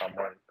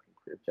someone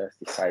just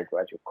decide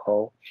what you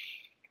call.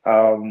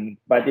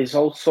 But it's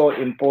also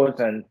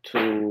important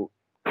to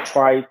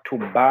try to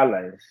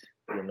balance,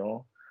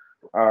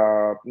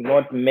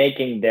 not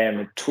making them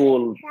a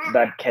tool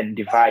that can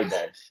divide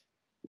us.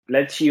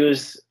 Let's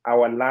use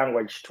our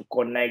language to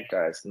connect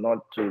us,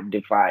 not to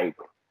divide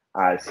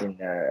us in,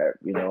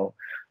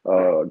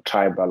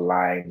 tribal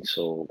lines.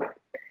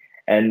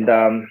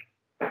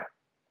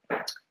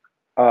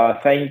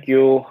 Thank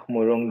you,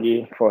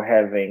 Murungi, for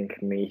having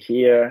me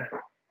here.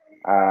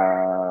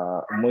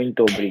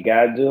 Muito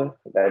obrigado,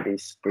 that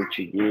is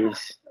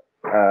Portuguese.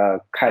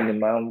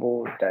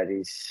 Kanimambo, that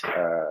is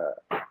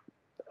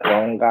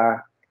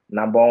Ronga.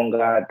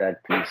 Nabonga,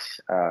 that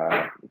is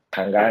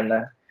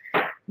Tangana.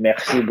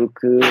 Merci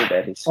beaucoup,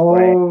 that is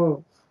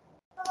French.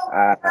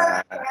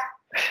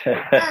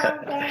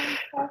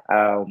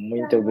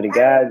 Muito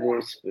obrigado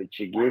is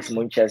Portuguese.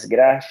 Muchas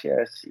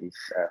gracias is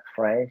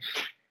French.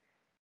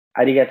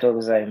 Arigatou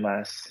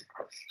gozaimasu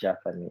is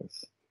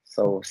Japanese.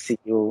 So see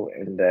you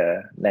in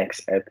the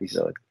next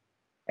episode.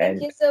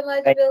 Thank you so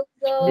much,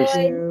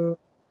 Wilson.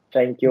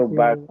 Thank you.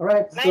 Bye. All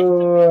right.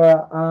 So,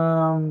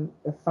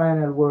 a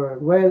final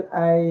word. Well,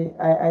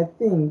 I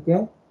think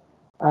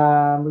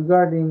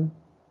regarding,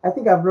 I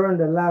think I've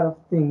learned a lot of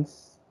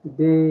things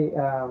today,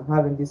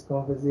 having this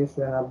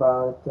conversation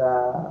about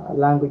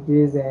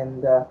languages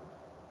and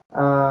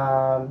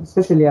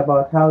especially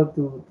about how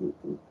to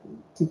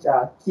teach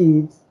our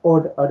kids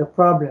or the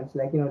problems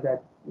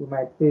that we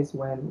might face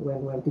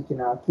when teaching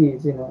our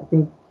kids. I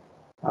think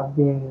I've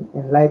been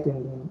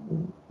enlightened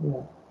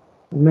in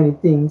many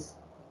things.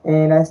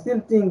 And I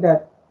still think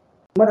that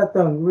mother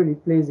tongue really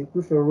plays a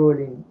crucial role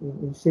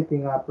in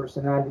shaping our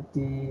personality,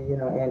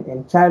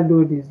 and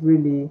childhood is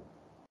really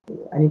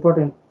an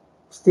important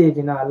stage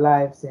in our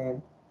lives.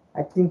 And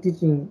I think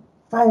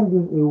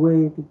finding a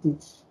way to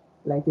teach,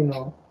 a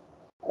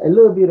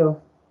little bit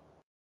of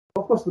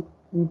course,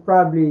 we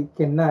probably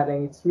cannot,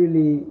 and it's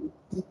really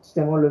teach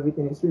them all of it,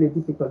 and it's really a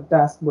difficult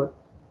task, but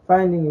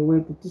finding a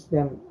way to teach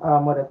them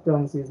our mother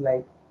tongues is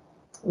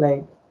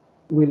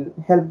will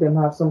help them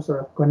have some sort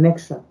of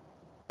connection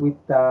with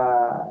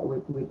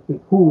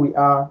who we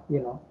are,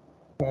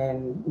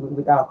 and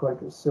with our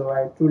culture. So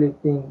I truly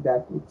think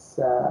that it's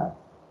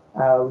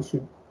we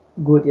should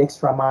go the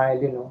extra mile,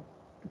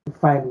 to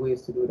find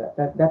ways to do that.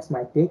 That's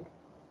my take.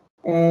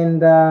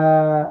 And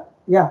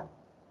yeah.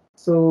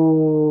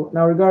 So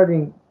now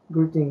regarding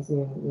greetings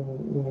in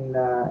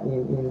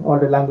all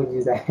the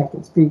languages I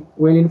can speak.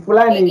 Well, in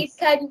Fulani, it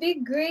can be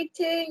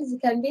greetings. It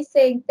can be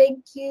saying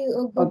thank you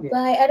or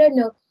goodbye. Okay. I don't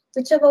know.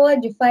 Whichever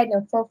one you find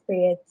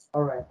appropriate.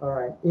 All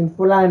right. In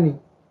Fulani,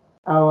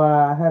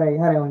 our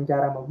hare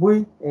onjara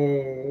mabui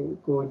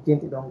ko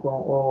jenti don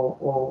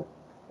o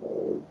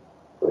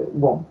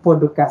bon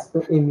podcast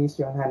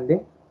emission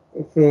hande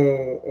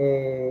fe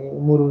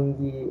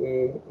murungi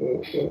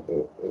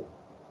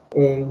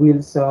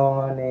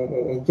Wilson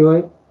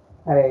Joy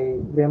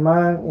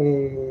vraiment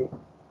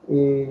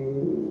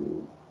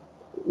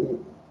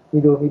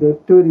ido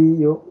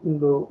tori yo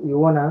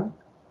wana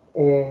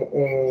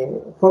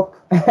fop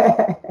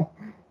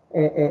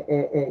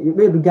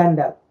ɓeydu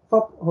gandal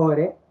fop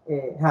hoore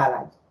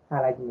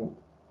haalaji men.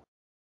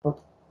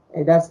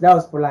 Okay, that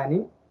was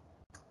Fulani.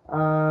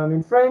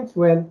 In French,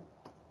 well,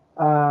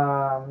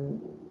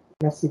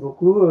 merci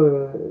beaucoup.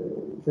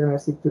 Je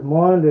remercie tout le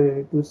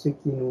monde, tous ceux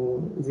qui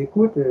nous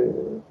écoutent.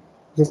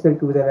 J'espère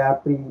que vous avez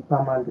appris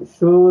pas mal de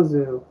choses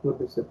au cours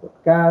de ce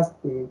podcast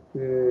et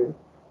que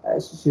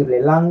sur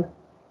les langues,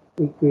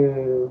 et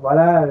que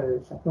voilà,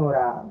 chacun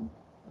aura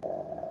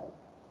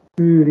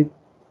pu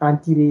en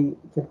tirer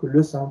quelques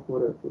leçons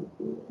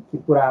qu'il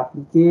pourra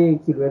appliquer,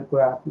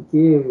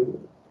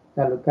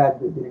 dans le cadre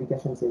de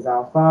l'éducation de ses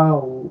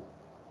enfants,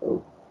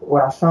 ou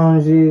aura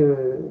changé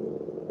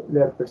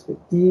leur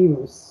perspective,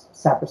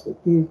 sa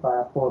perspective par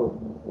rapport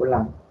aux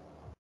langues.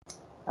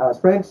 I was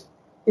French,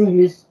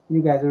 English,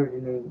 you guys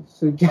already know English.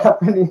 So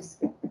Japanese.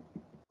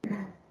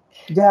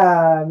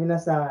 Ja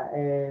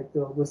minasan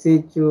ご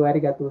清聴あ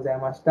りがとうござい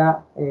まし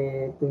た。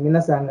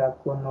皆さんが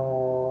こ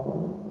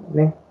の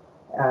ね、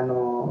ポ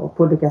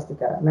ッドキャスト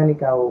から何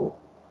かを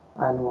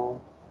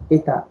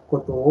得たこ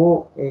と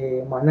を、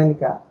何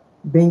か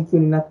勉強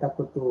になった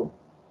こと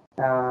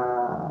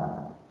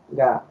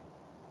が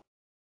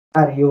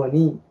あるよう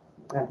に、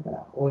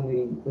お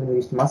祈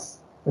りしま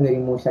す。お祈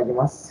り申し上げ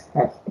ます。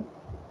はい。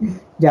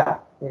じゃ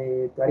あ、あ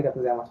りがと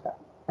うございました。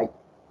はい。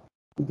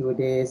以上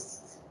で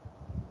す。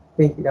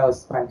Thank you. That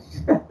was Spanish.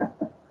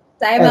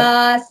 That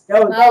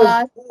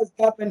was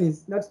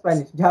Japanese, not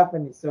Spanish.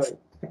 Japanese, sorry.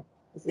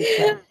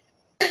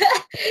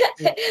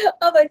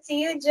 Over to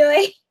you,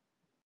 Joy.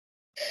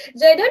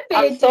 Joy, don't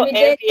feel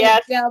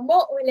intimidated. We are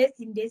more or less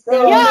in the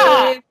same.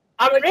 Yeah,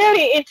 I'm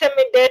really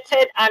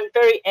intimidated and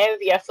very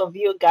envious of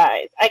you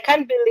guys. I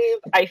can't believe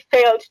I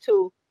failed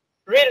to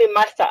really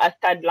master a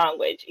third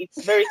language.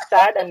 It's very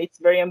sad and it's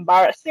very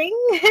embarrassing.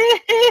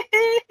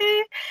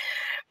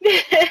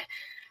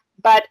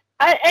 But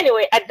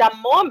anyway, at the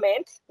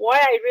moment, why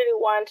I really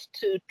want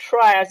to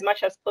try as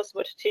much as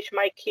possible to teach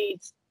my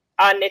kids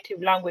our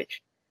native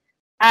language.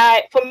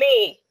 For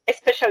me,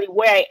 especially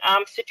where I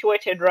am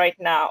situated right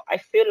now, I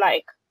feel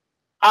like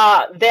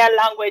their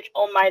language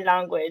or my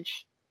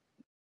language,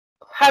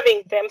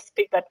 having them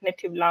speak that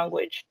native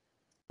language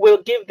will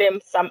give them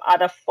some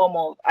other form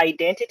of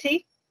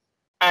identity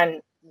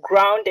and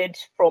grounded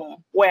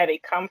from where they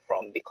come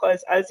from.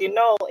 Because as you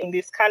know, in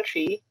this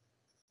country,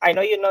 I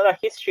know you know the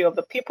history of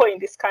the people in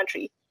this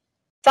country.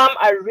 Some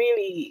are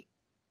really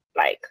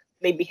like,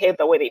 they behave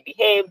the way they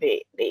behave,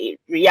 they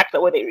react the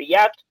way they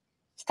react.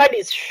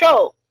 Studies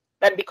show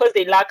that because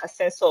they lack a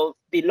sense of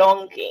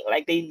belonging,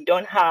 like they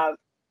don't have,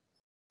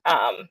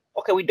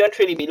 we don't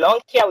really belong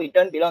here, we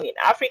don't belong in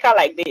Africa,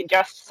 like they're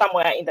just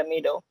somewhere in the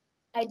middle.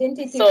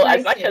 Identity so crisis.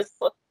 As much as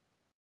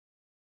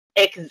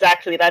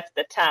exactly, that's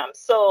the term.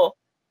 So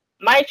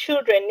my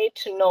children need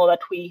to know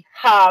that we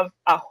have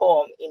a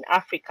home in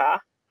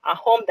Africa, a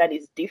home that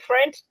is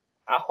different,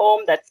 a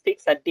home that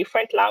speaks a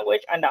different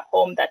language, and a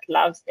home that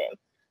loves them.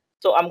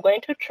 So I'm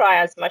going to try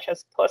as much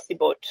as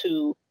possible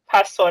to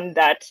pass on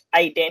that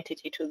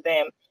identity to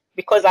them,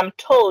 because I'm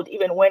told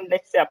even when,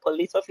 let's say, a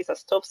police officer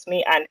stops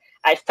me and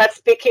I start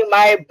speaking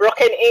my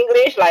broken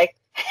English, like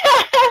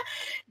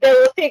they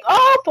will think,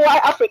 oh, poor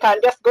African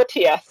just got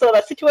here. So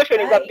the situation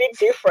is a bit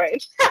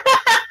different.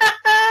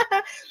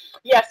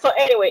 Yeah, so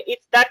anyway,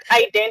 it's that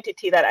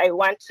identity that I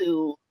want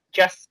to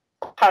just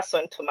pass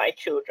on to my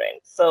children.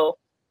 So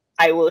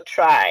I will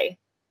try.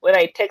 Whether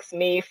it takes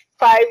me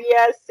 5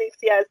 years, 6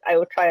 years, I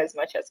will try as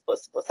much as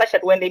possible, such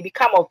that when they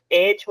become of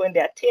age, when they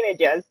are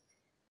teenagers,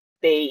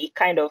 they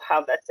kind of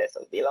have that sense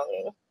of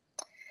belonging.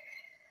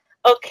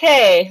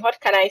 Okay, what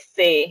can I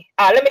say?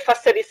 Let me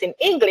first say this in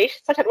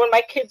English, such that when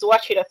my kids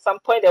watch it at some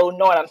point, they will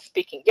know what I'm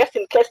speaking, just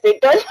in case they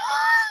don't.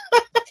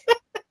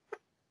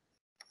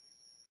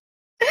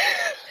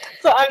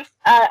 So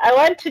I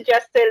want to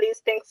just say,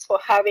 Liz, thanks for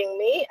having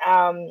me.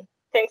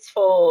 Thanks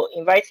for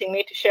inviting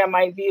me to share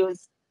my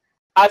views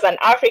as an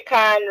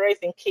African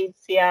raising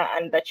kids here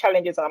and the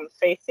challenges I'm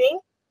facing.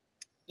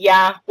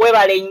 Yeah,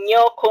 webale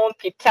nnyo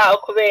kumpita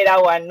okubeera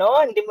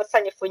wano, ndi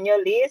musanyufu nnyo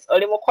Liz,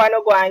 oli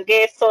mukwano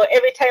gwange, so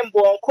every time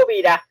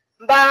bw'onkubira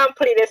mba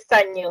mpulira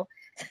essanyu.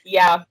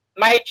 Yeah,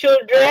 my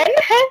children,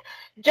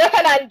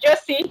 Johan and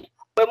Josie,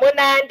 bwe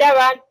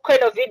munandaba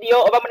kweno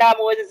video oba munaba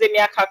muwezezza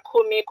emyaka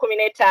 10,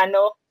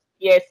 15,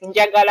 yes,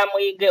 njagala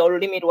muyige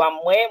olulimi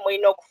lwammwe,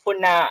 mulina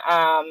okufuna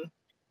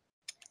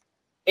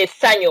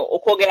essanyu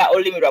okwogera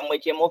olulimi lwammwe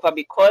gye muva,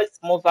 because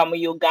muva mu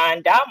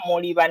Uganda,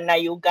 muli banna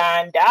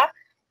Uganda.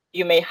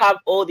 You may have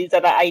all these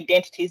other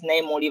identities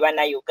named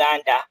Mulibana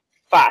Uganda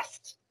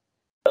first.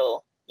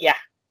 So yeah,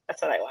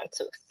 that's what I want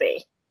to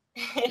say.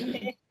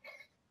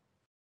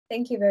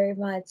 Thank you very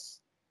much.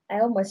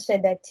 I almost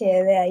shed that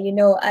tear there. You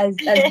know, as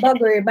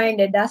Barbara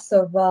reminded us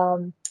of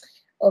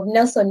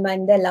Nelson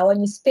Mandela,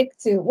 when you speak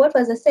to, what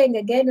was the saying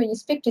again? When you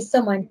speak to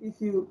someone, if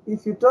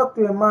you talk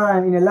to a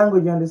man in a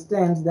language he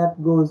understands,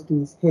 that goes to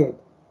his head.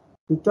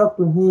 You talk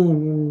to him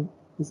in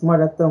his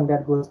mother tongue,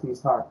 that goes to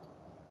his heart.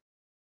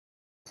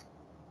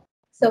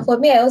 So for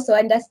me, I also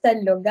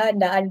understand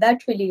Luganda, and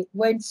that really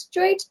went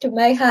straight to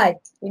my heart,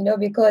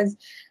 because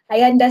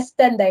I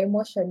understand the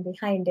emotion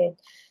behind it.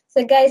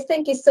 So guys,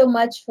 thank you so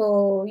much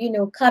for,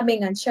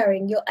 coming and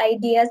sharing your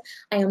ideas.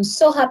 I am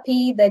so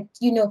happy that,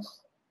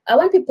 I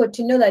want people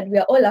to know that we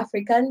are all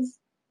Africans,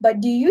 but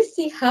do you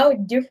see how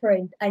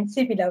different and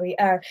similar we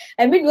are?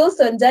 I mean,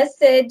 Wilson just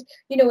said,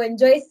 when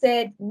Joy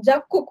said,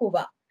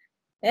 Njakukuba,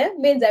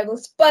 means I will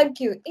spank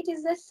you. It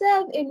is the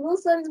same in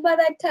Wilson's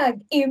mother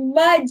tongue.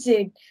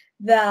 Imagine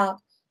that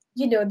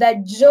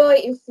joy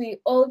if we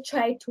all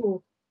try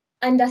to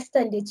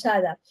understand each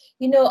other.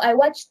 I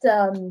watched,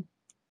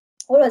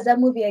 what was that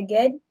movie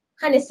again?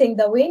 Harnessing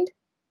the Wind.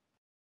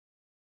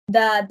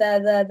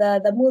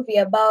 The movie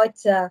about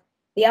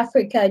the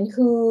African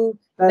who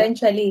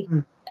eventually,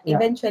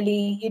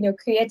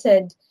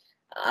 created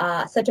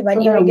sort of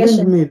an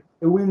irrigation.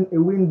 A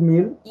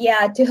windmill.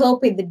 Yeah, to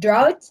help with the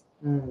drought.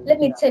 Let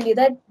me tell you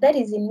that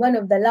is in one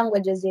of the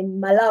languages in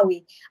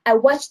Malawi. I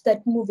watched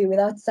that movie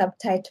without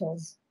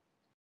subtitles.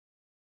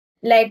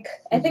 Like,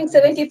 I think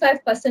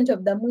 75%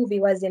 of the movie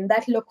was in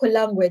that local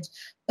language,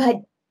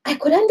 but I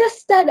could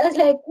understand. I was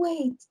like,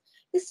 wait,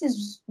 this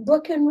is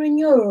broken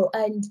renewal,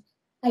 and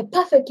I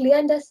perfectly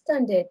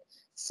understand it.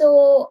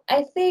 So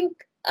I think,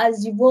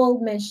 as you've all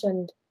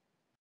mentioned,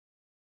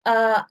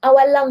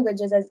 our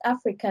languages as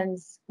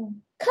Africans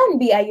can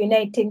be a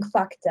uniting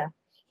factor.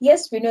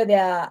 Yes, we know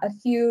there are a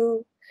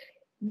few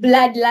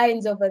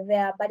bloodlines over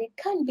there, but it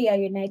can be a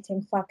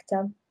uniting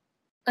factor.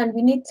 And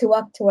we need to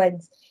work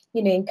towards,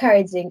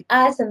 encouraging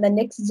us and the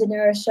next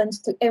generations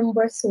to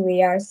embrace who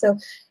we are. So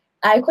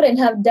I couldn't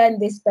have done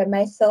this by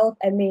myself.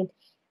 I mean,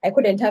 I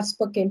couldn't have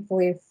spoken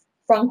for a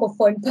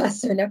Francophone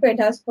person. I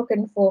couldn't have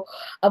spoken for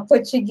a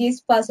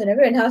Portuguese person. I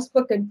couldn't have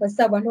spoken for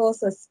someone who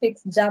also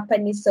speaks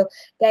Japanese. So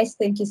guys,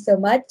 thank you so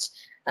much.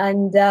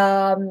 And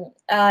the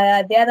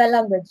other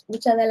language,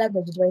 which other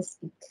language do I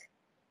speak?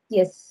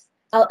 Yes,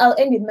 I'll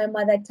end with my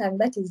mother tongue.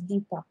 That is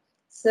deeper.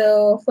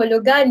 So for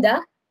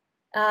Luganda,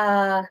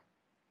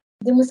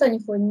 ndi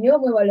musanyufu nnyo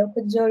mwebale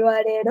okujja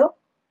olwaleero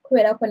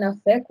kubeerako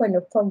naffe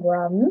kweno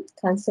program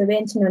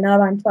kansobe ntino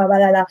n'abantu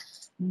abalala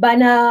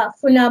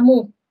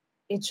banafunamu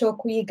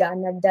ekyokuyiga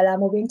naddala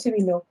mu bintu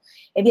bino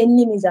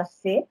eby'ennimi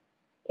zaffe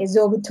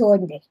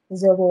ez'obutonde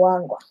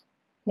ez'obuwangwa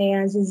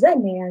neyanziza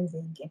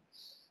neyanzige.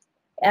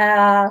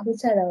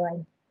 Which other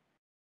one?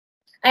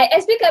 I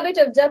speak a bit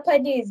of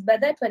Japanese, but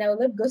that one I will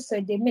not go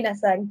so deep.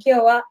 Minasan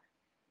kyowa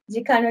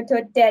jikano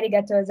totte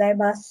arigatou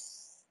gozaimasu.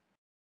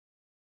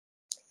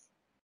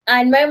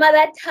 And my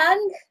mother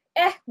tongue,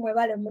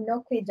 mwebale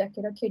muno kwija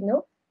kiro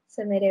kino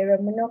semererwe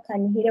muno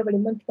kanihire buli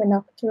muntu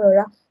wena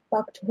kutulola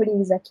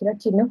bakutuhuliriza kiro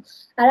kino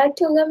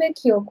alatungamu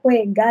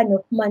ekyokwega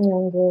n'okumanya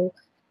ngu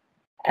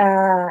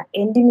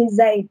endimi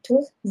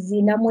zaitu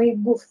zina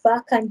mwegufa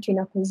kandi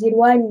tulina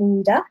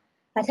kuzirwanirira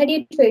atali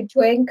itwe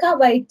twenka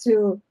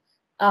baitu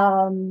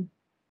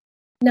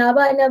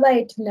n'abaana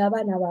baitu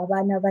n'abaana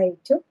b'abaana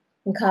baitu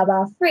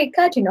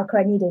nk'Abaafrika tulina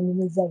kulwanirira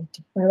ennimi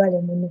zaitu.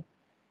 Mwebale muno.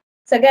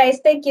 So guys,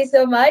 thank you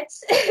so much.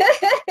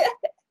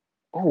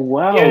 Oh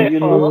wow, you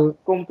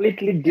look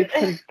completely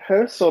different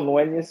person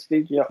when you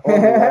speak your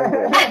own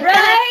language.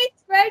 Right,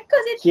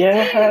 because it's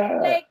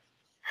like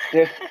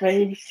the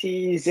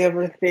faces,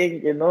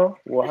 everything,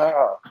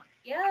 Wow.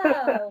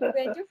 Yeah,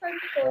 we're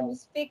different people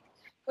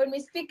when we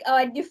speak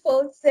our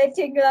default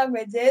setting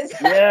languages.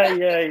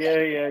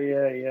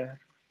 Yeah.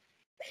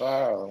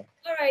 Wow.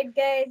 All right,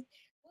 guys.